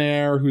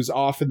billionaire who's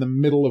off in the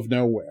middle of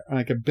nowhere.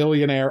 And has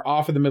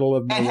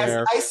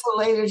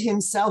isolated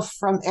himself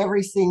from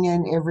everything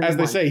and everyone. As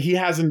they say, he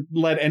hasn't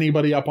let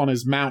anybody up on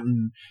his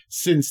mountain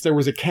since there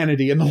was a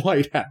Kennedy in the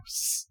White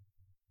House.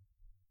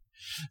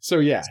 So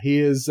yeah, he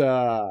is,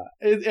 that's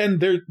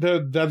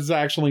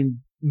actually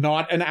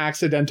not an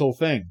accidental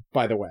thing,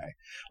 by the way.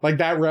 Like,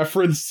 that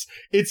reference,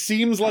 it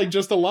seems like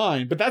just a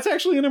line, but that's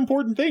actually an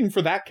important thing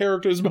for that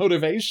character's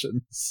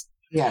motivations.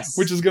 Yes.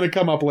 Which is going to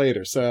come up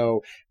later.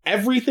 So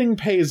everything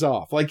pays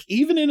off. Like,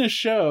 even in a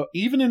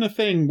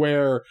thing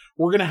where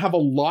we're going to have a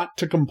lot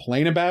to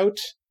complain about,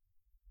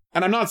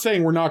 and I'm not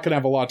saying we're not going to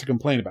have a lot to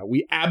complain about.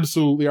 We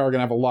absolutely are going to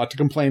have a lot to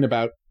complain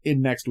about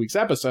in next week's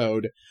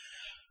episode.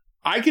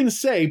 I can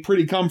say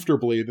pretty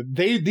comfortably that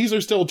these are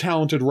still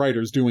talented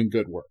writers doing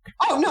good work.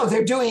 Oh, no,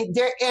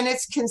 and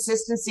it's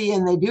consistency,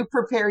 and they do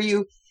prepare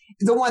you.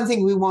 The one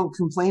thing we won't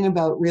complain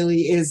about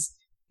really is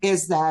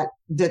that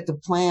the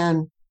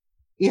plan,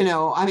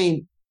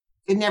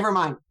 never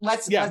mind.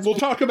 We'll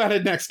talk about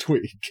it next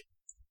week.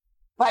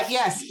 But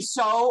yes,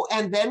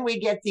 and then we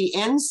get the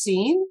end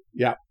scene.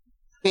 Yeah.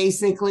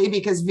 Basically,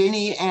 because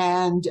Vinny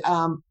and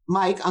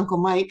Uncle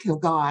Mike have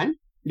gone.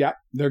 Yeah,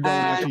 they're going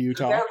out to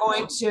Utah. They're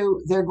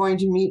going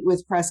to meet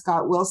with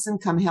Prescott Wilson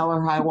come hell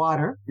or high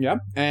water. Yeah,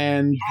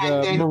 and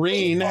the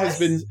Marine has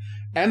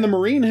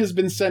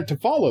been sent to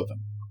follow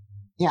them.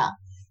 Yeah,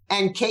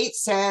 and Kate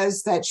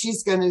says that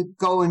she's going to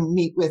go and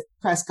meet with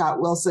Prescott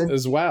Wilson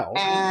as well.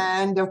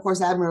 And of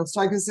course, Admiral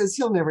Stryker says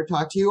he'll never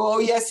talk to you. Oh,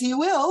 yes, he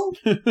will.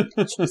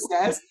 She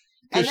says.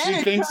 And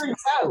then turns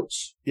out.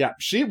 Yeah,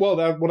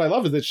 what I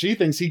love is that she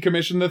thinks he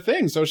commissioned the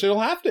thing, so he'll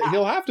have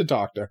to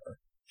talk to her.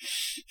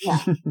 Yeah.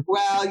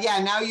 Well,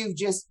 yeah. Now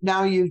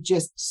you've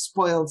just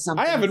spoiled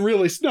something. I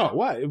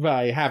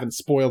haven't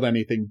spoiled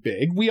anything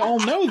big. We all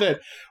know that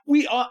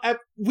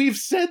we've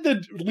said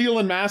that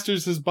Leland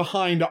Masters is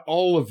behind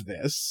all of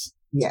this.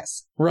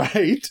 Yes.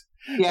 Right.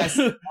 Yes.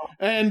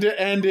 and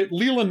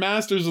Leland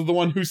Masters is the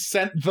one who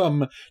sent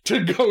them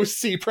to go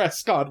see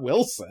Prescott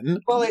Wilson.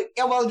 Well,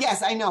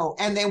 yes, I know.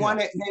 And they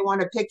want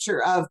a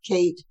picture of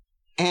Kate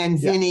and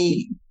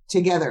Vinny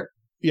together.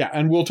 Yeah,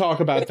 and we'll talk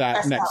about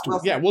that next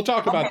week. Yeah, we'll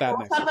talk about that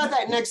next week. We'll talk about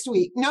that next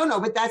week.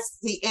 No, but that's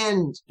the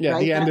end. Yeah,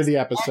 right? The end of the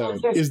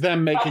episode is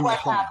them making the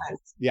plan.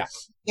 Yeah.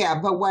 Yeah,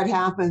 but what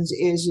happens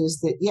is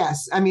that,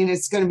 yes,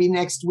 it's going to be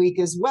next week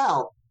as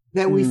well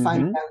that we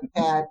find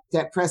out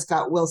that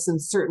Prescott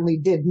Wilson certainly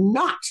did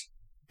not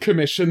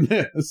commission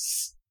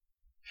this.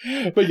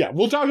 But yeah,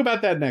 we'll talk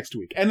about that next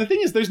week. And the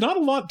thing is, there's not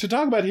a lot to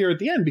talk about here at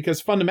the end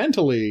because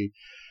fundamentally,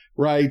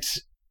 right,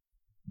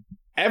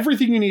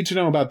 everything you need to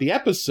know about the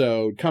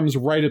episode comes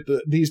right at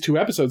these two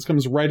episodes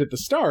comes right at the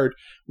start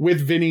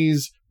with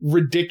Vinny's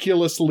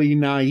ridiculously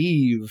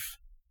naive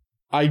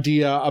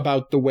idea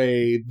about the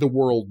way the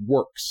world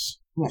works.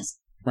 Yes.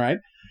 Right?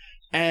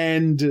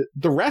 And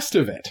the rest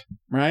of it,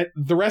 right?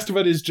 The rest of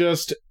it is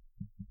just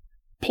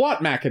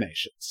plot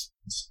machinations,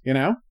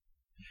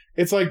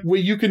 It's like,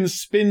 well, you can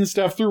spin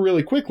stuff through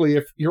really quickly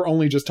if you're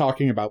only just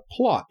talking about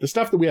plot. The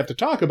stuff that we have to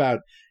talk about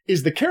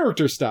is the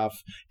character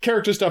stuff.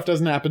 Character stuff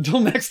doesn't happen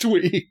until next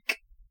week.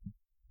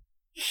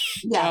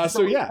 Yeah.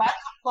 We've got the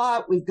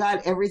plot. We've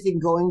got everything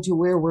going to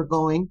where we're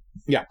going.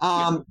 Yeah.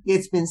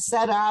 It's been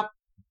set up.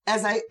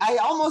 As I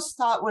almost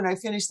thought when I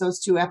finished those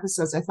 2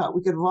 episodes, I thought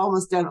we could have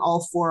almost done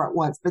all 4 at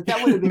once, but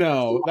that would have been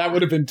that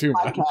would have been too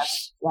much.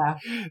 Yeah,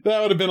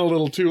 that would have been a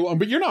little too long.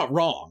 But you're not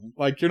wrong.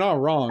 You're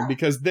not wrong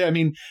because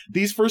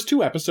these first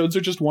 2 episodes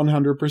are just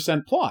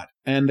 100% plot,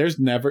 and there's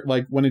never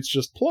when it's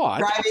just plot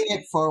driving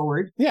it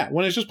forward. Yeah,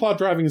 when it's just plot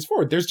driving it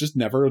forward, there's just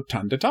never a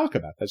ton to talk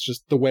about. That's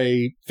just the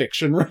way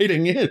fiction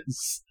writing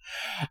is.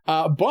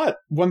 But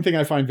one thing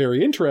I find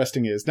very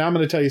interesting is now I'm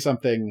going to tell you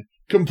something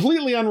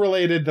completely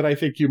unrelated that I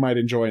think you might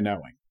enjoy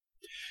knowing.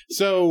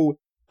 So,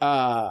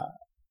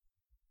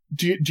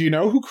 do you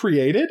know who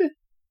created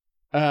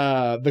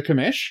the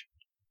commish?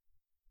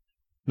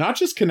 Not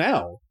just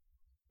Cannell,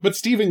 but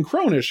Stephen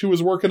Cronish, who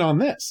was working on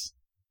this.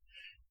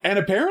 And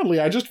apparently,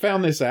 I just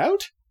found this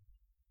out,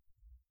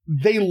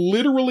 they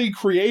literally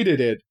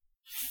created it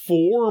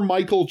for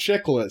Michael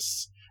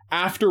Chiklis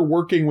after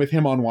working with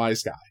him on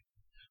Wise Guy.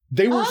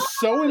 They were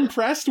so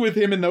impressed with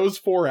him in those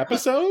 4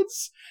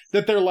 episodes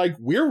that they're like,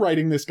 we're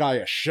writing this guy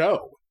a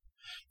show.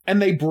 And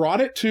they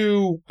brought it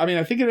to, I mean,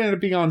 I think it ended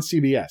up being on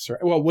CBS,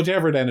 right? Well,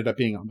 whatever it ended up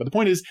being on. But the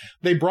point is,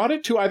 they brought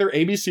it to either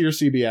ABC or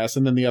CBS,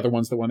 and then the other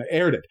one's the one that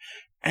aired it.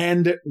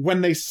 And when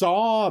they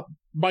saw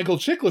Michael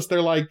Chiklis,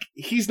 they're like,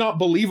 he's not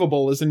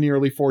believable as a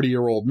nearly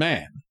 40-year-old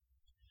man.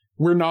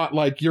 We're not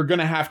like, you're going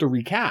to have to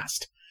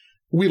recast.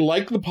 We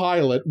like the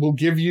pilot. We'll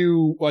give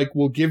you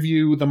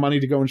the money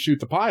to go and shoot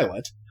the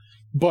pilot,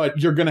 but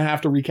you're going to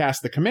have to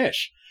recast the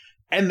commish.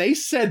 And they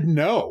said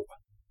no.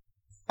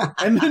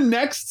 And the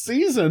next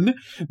season,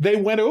 they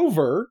went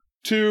over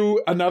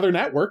to another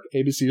network,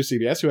 ABC or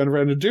CBS, who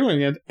ended up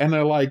doing it. And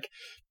they're like,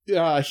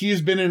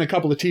 he's been in a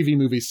couple of TV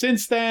movies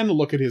since then.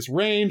 Look at his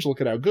range.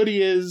 Look at how good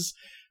he is.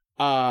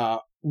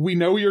 We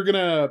know you're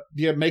going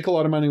to make a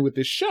lot of money with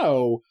this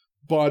show,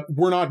 but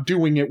we're not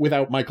doing it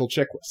without Michael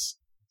Chiklis.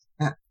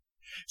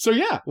 So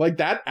yeah, like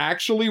that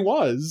actually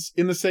was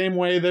in the same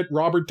way that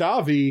Robert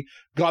Davi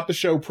got the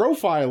show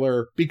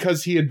Profiler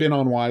because he had been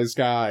on Wise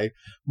Guy.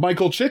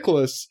 Michael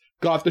Chiklis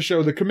got the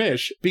show The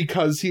Commish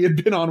because he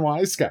had been on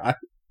Wise Guy.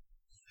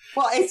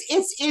 Well,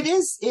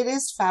 it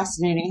is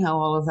fascinating how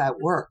all of that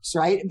works,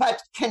 right?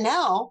 But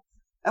Cannell,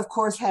 of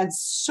course, had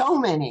so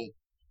many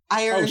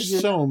irons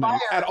in the fire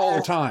at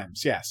all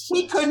times. Yes,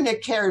 he couldn't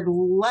have cared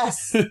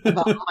less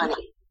about money.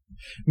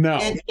 No,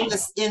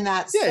 in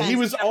that sense. Yeah, he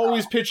was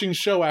always pitching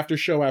show after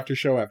show after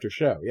show after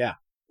show. Yeah,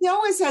 he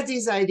always had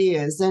these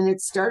ideas, and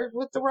it started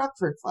with the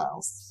Rockford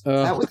Files.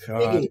 That was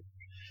biggie.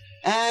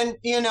 And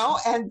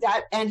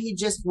and he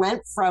just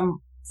went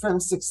from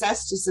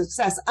success to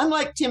success.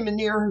 Unlike Tim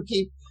Minear,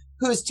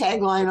 whose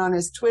tagline on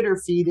his Twitter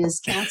feed is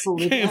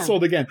 "canceled again."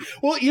 Canceled again.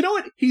 Well, you know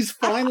what? He's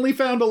finally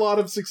found a lot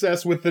of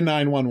success with the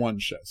 911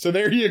 show. So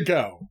there you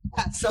go.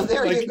 So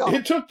there you go.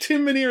 It took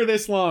Tim Minear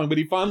this long, but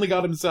he finally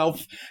got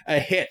himself a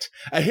hit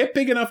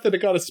big enough that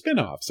it got a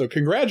spinoff. So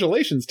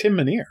congratulations, Tim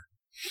Minear.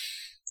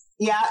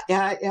 Yeah.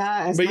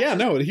 But yeah,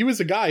 no, he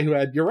was a guy who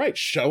had, you're right,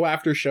 show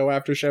after show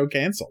after show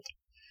canceled.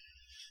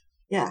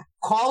 Yeah.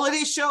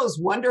 Quality shows,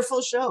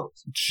 wonderful shows.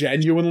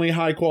 Genuinely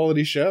high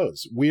quality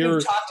shows. We've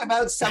talked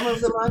about some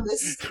of them on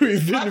this.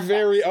 We've been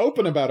very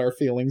open about our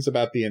feelings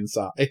about the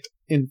inside,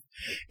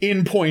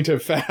 in point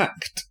of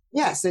fact.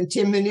 Yes, and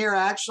Tim Minear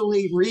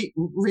actually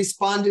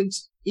responded,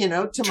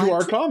 to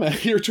our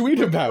comment, your tweet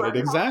about it.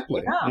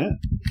 Exactly. Yeah.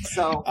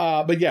 So,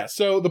 but yeah,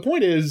 so the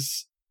point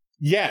is,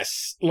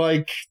 yes,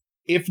 like,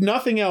 if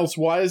nothing else,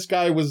 Wise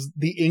Guy was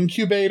the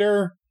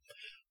incubator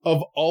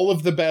of all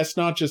of the best,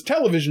 not just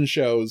television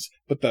shows,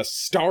 but the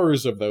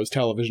stars of those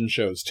television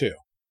shows too.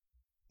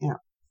 Yeah.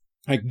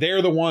 Like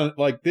they're the one,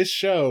 like this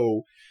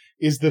show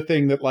is the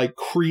thing that like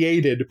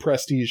created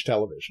prestige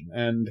television.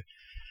 And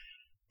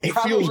it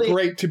feels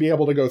great to be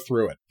able to go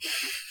through it.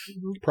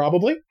 Mm-hmm.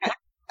 Probably.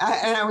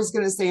 And I was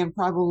going to say, and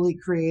probably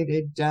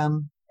created,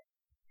 now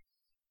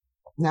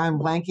I'm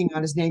blanking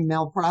on his name,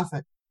 Mel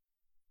Prophet.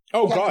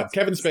 Oh, God,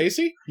 Kevin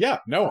Spacey? Yeah,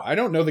 no, I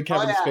don't know that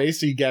Kevin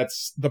Spacey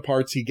gets the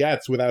parts he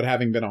gets without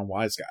having been on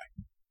Wise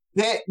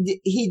Guy.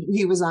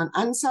 He was on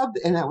Unsub,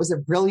 and that was a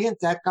brilliant,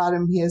 that got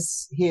him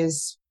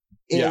his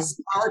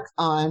arc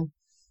on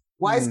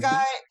Wise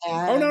Guy.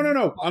 And,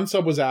 no.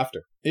 Unsub was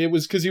after. It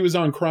was because he was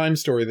on Crime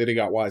Story that he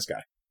got Wise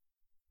Guy.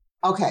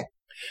 Okay.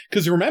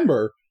 Because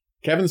remember,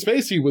 Kevin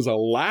Spacey was a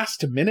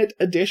last-minute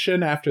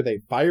addition after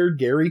they fired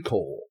Gary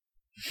Cole.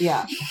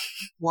 Yeah.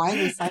 Why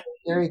they fired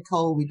Gary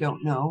Cole, we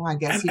don't know. I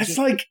guess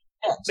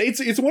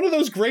it's one of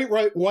those great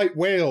white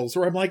whales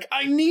where I'm like,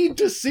 I need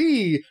to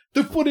see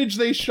the footage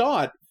they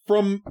shot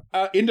from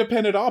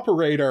Independent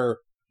Operator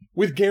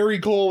with Gary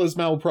Cole as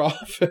Mel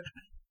Prophet.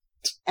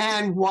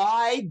 And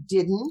why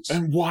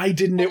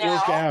didn't it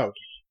work out?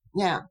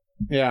 Yeah.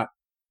 Yeah.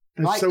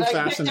 It's so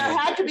fascinating. There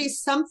had to be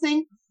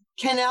something.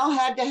 Cannell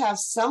had to have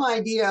some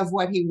idea of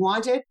what he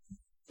wanted,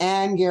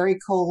 and Gary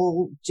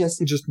Cole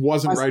just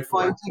wasn't right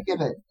for it. To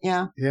give it.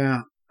 Yeah.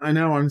 Yeah. I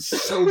know. I'm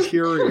so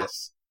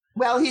curious.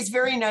 Well, he's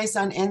very nice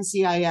on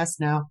NCIS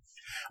now.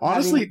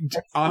 Honestly,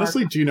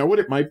 do you know what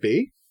it might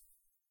be?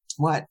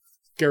 What?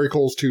 Gary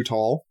Cole's too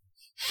tall.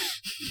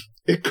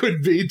 It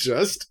could be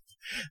just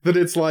that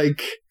it's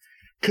like,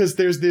 because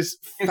there's this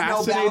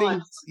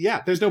fascinating...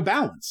 there's no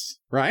balance,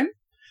 right?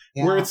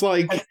 Yeah. Where it's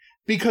like,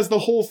 because the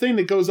whole thing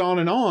that goes on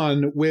and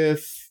on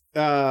with...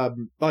 Mel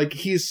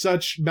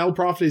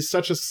Prophet is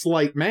such a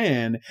slight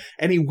man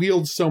and he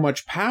wields so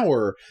much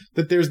power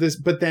that there's this,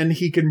 but then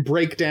he can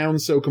break down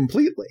so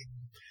completely.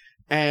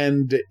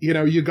 And,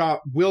 you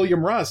got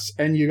William Russ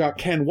and you got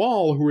Ken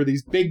Wall, who are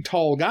these big,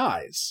 tall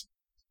guys.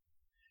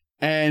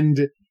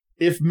 And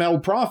if Mel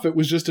Prophet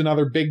was just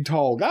another big,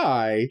 tall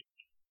guy,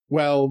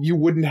 well, you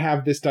wouldn't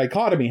have this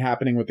dichotomy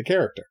happening with the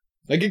character.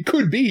 Like, it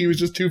could be he was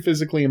just too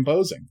physically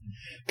imposing.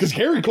 Because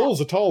Gary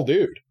Cole's a tall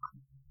dude.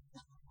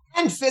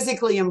 And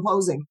physically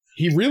imposing.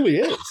 He really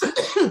is.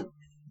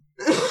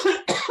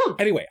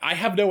 Anyway, I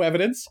have no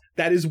evidence.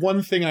 That is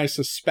one thing I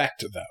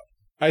suspect, though.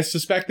 I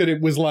suspect that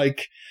it was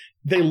like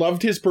they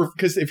loved his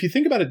because if you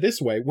think about it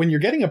this way, when you're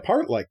getting a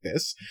part like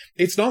this,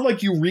 it's not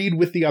like you read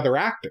with the other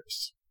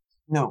actors.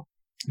 No.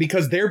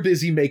 Because they're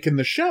busy making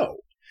the show.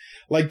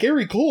 Like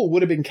Gary Cole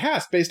would have been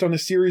cast based on a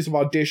series of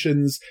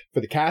auditions for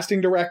the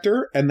casting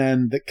director and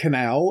then the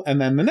canal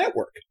and then the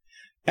network.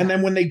 And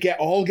then when they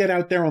all get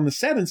out there on the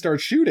set and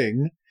start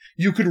shooting,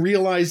 you could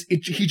realize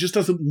he just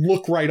doesn't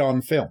look right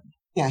on film.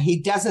 Yeah,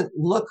 he doesn't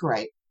look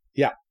right.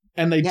 Yeah.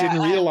 And they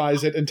didn't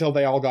realize it until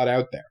they all got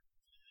out there.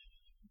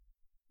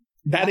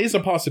 That is a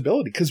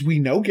possibility because we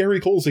know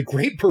Gary Cole's a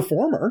great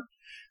performer.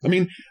 I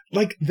mean,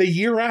 like the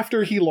year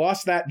after he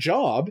lost that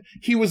job,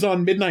 he was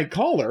on Midnight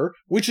Caller,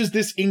 which is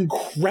this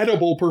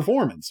incredible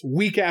performance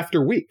week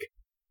after week.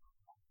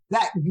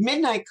 That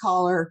Midnight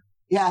Caller.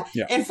 Yeah.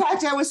 In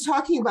fact, I was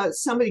talking about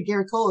somebody,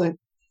 Gary Cole,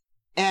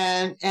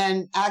 and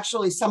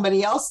actually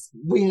somebody else.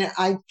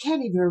 I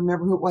can't even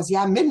remember who it was.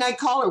 Yeah. Midnight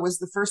Caller was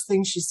the first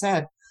thing she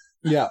said.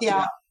 Yeah.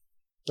 Yeah.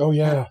 Oh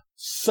yeah.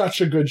 Such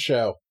a good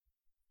show.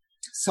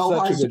 So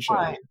hard to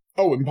find.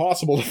 Oh,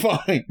 impossible to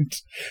find.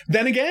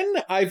 Then again,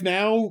 I've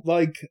now,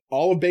 like,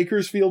 all of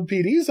Bakersfield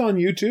PD's on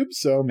YouTube,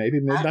 so maybe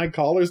Midnight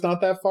Caller's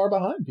not that far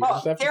behind. You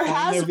just have to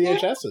find their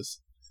VHSs.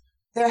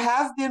 There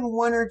have been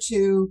one or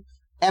two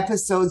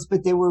episodes,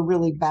 but they were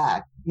really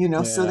bad,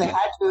 so they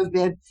had to have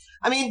been.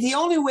 I mean, the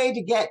only way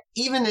to get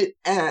even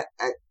a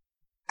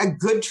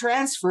good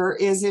transfer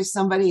is if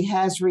somebody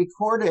has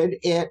recorded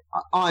it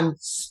on,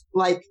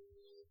 like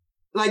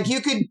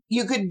you could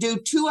do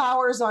 2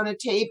 hours on a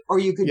tape, or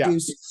you could do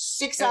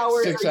 6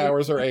 hours. 6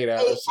 hours or 8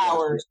 hours. 8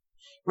 hours,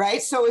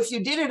 right? So if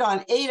you did it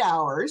on 8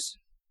 hours,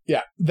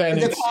 then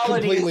it's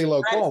completely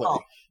low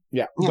quality.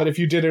 Yeah, but if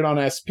you did it on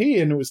SP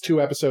and it was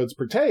 2 episodes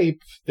per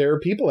tape, there are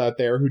people out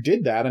there who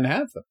did that and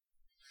have them.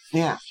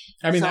 Yeah,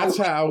 I mean that's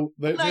how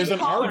there's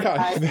an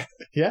archive.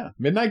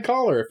 Midnight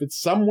Caller. If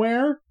it's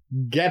somewhere,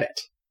 get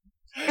it.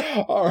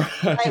 All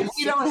right.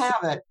 We don't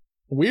have it.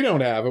 We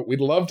don't have it.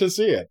 We'd love to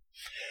see it.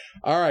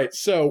 All right,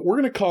 so we're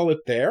going to call it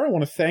there. I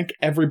want to thank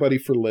everybody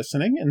for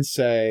listening and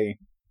say,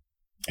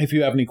 if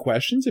you have any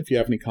questions, if you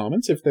have any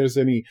comments, if there's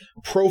any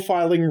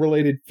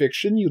profiling-related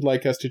fiction you'd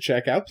like us to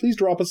check out, please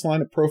drop us a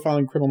line at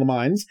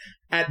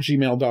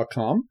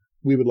profilingcriminalminds@gmail.com.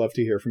 We would love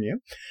to hear from you.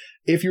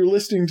 If you're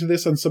listening to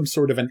this on some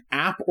sort of an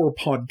app or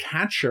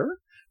podcatcher,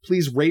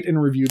 please rate and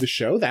review the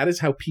show. That is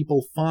how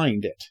people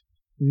find it.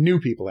 New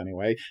people,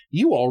 anyway.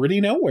 You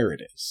already know where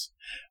it is.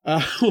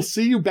 We'll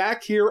see you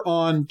back here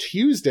on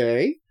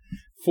Tuesday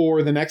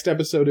for the next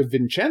episode of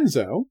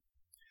Vincenzo.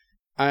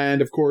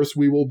 And of course,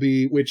 we will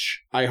be,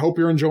 which I hope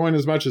you're enjoying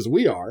as much as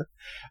we are.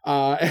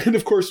 And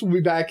of course, we'll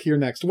be back here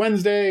next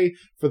Wednesday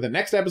for the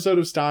next episode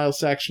of Style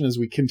Section as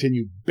we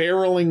continue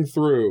barreling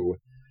through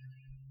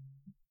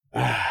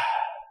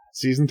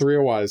season 3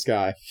 of Wise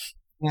Guy.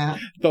 Yeah.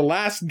 The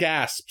last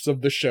gasps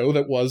of the show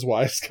that was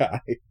Wise Guy.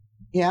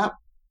 Yeah.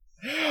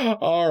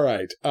 All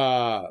right.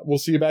 We'll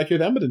see you back here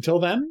then, but until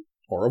then,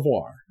 au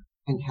revoir.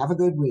 And have a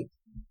good week.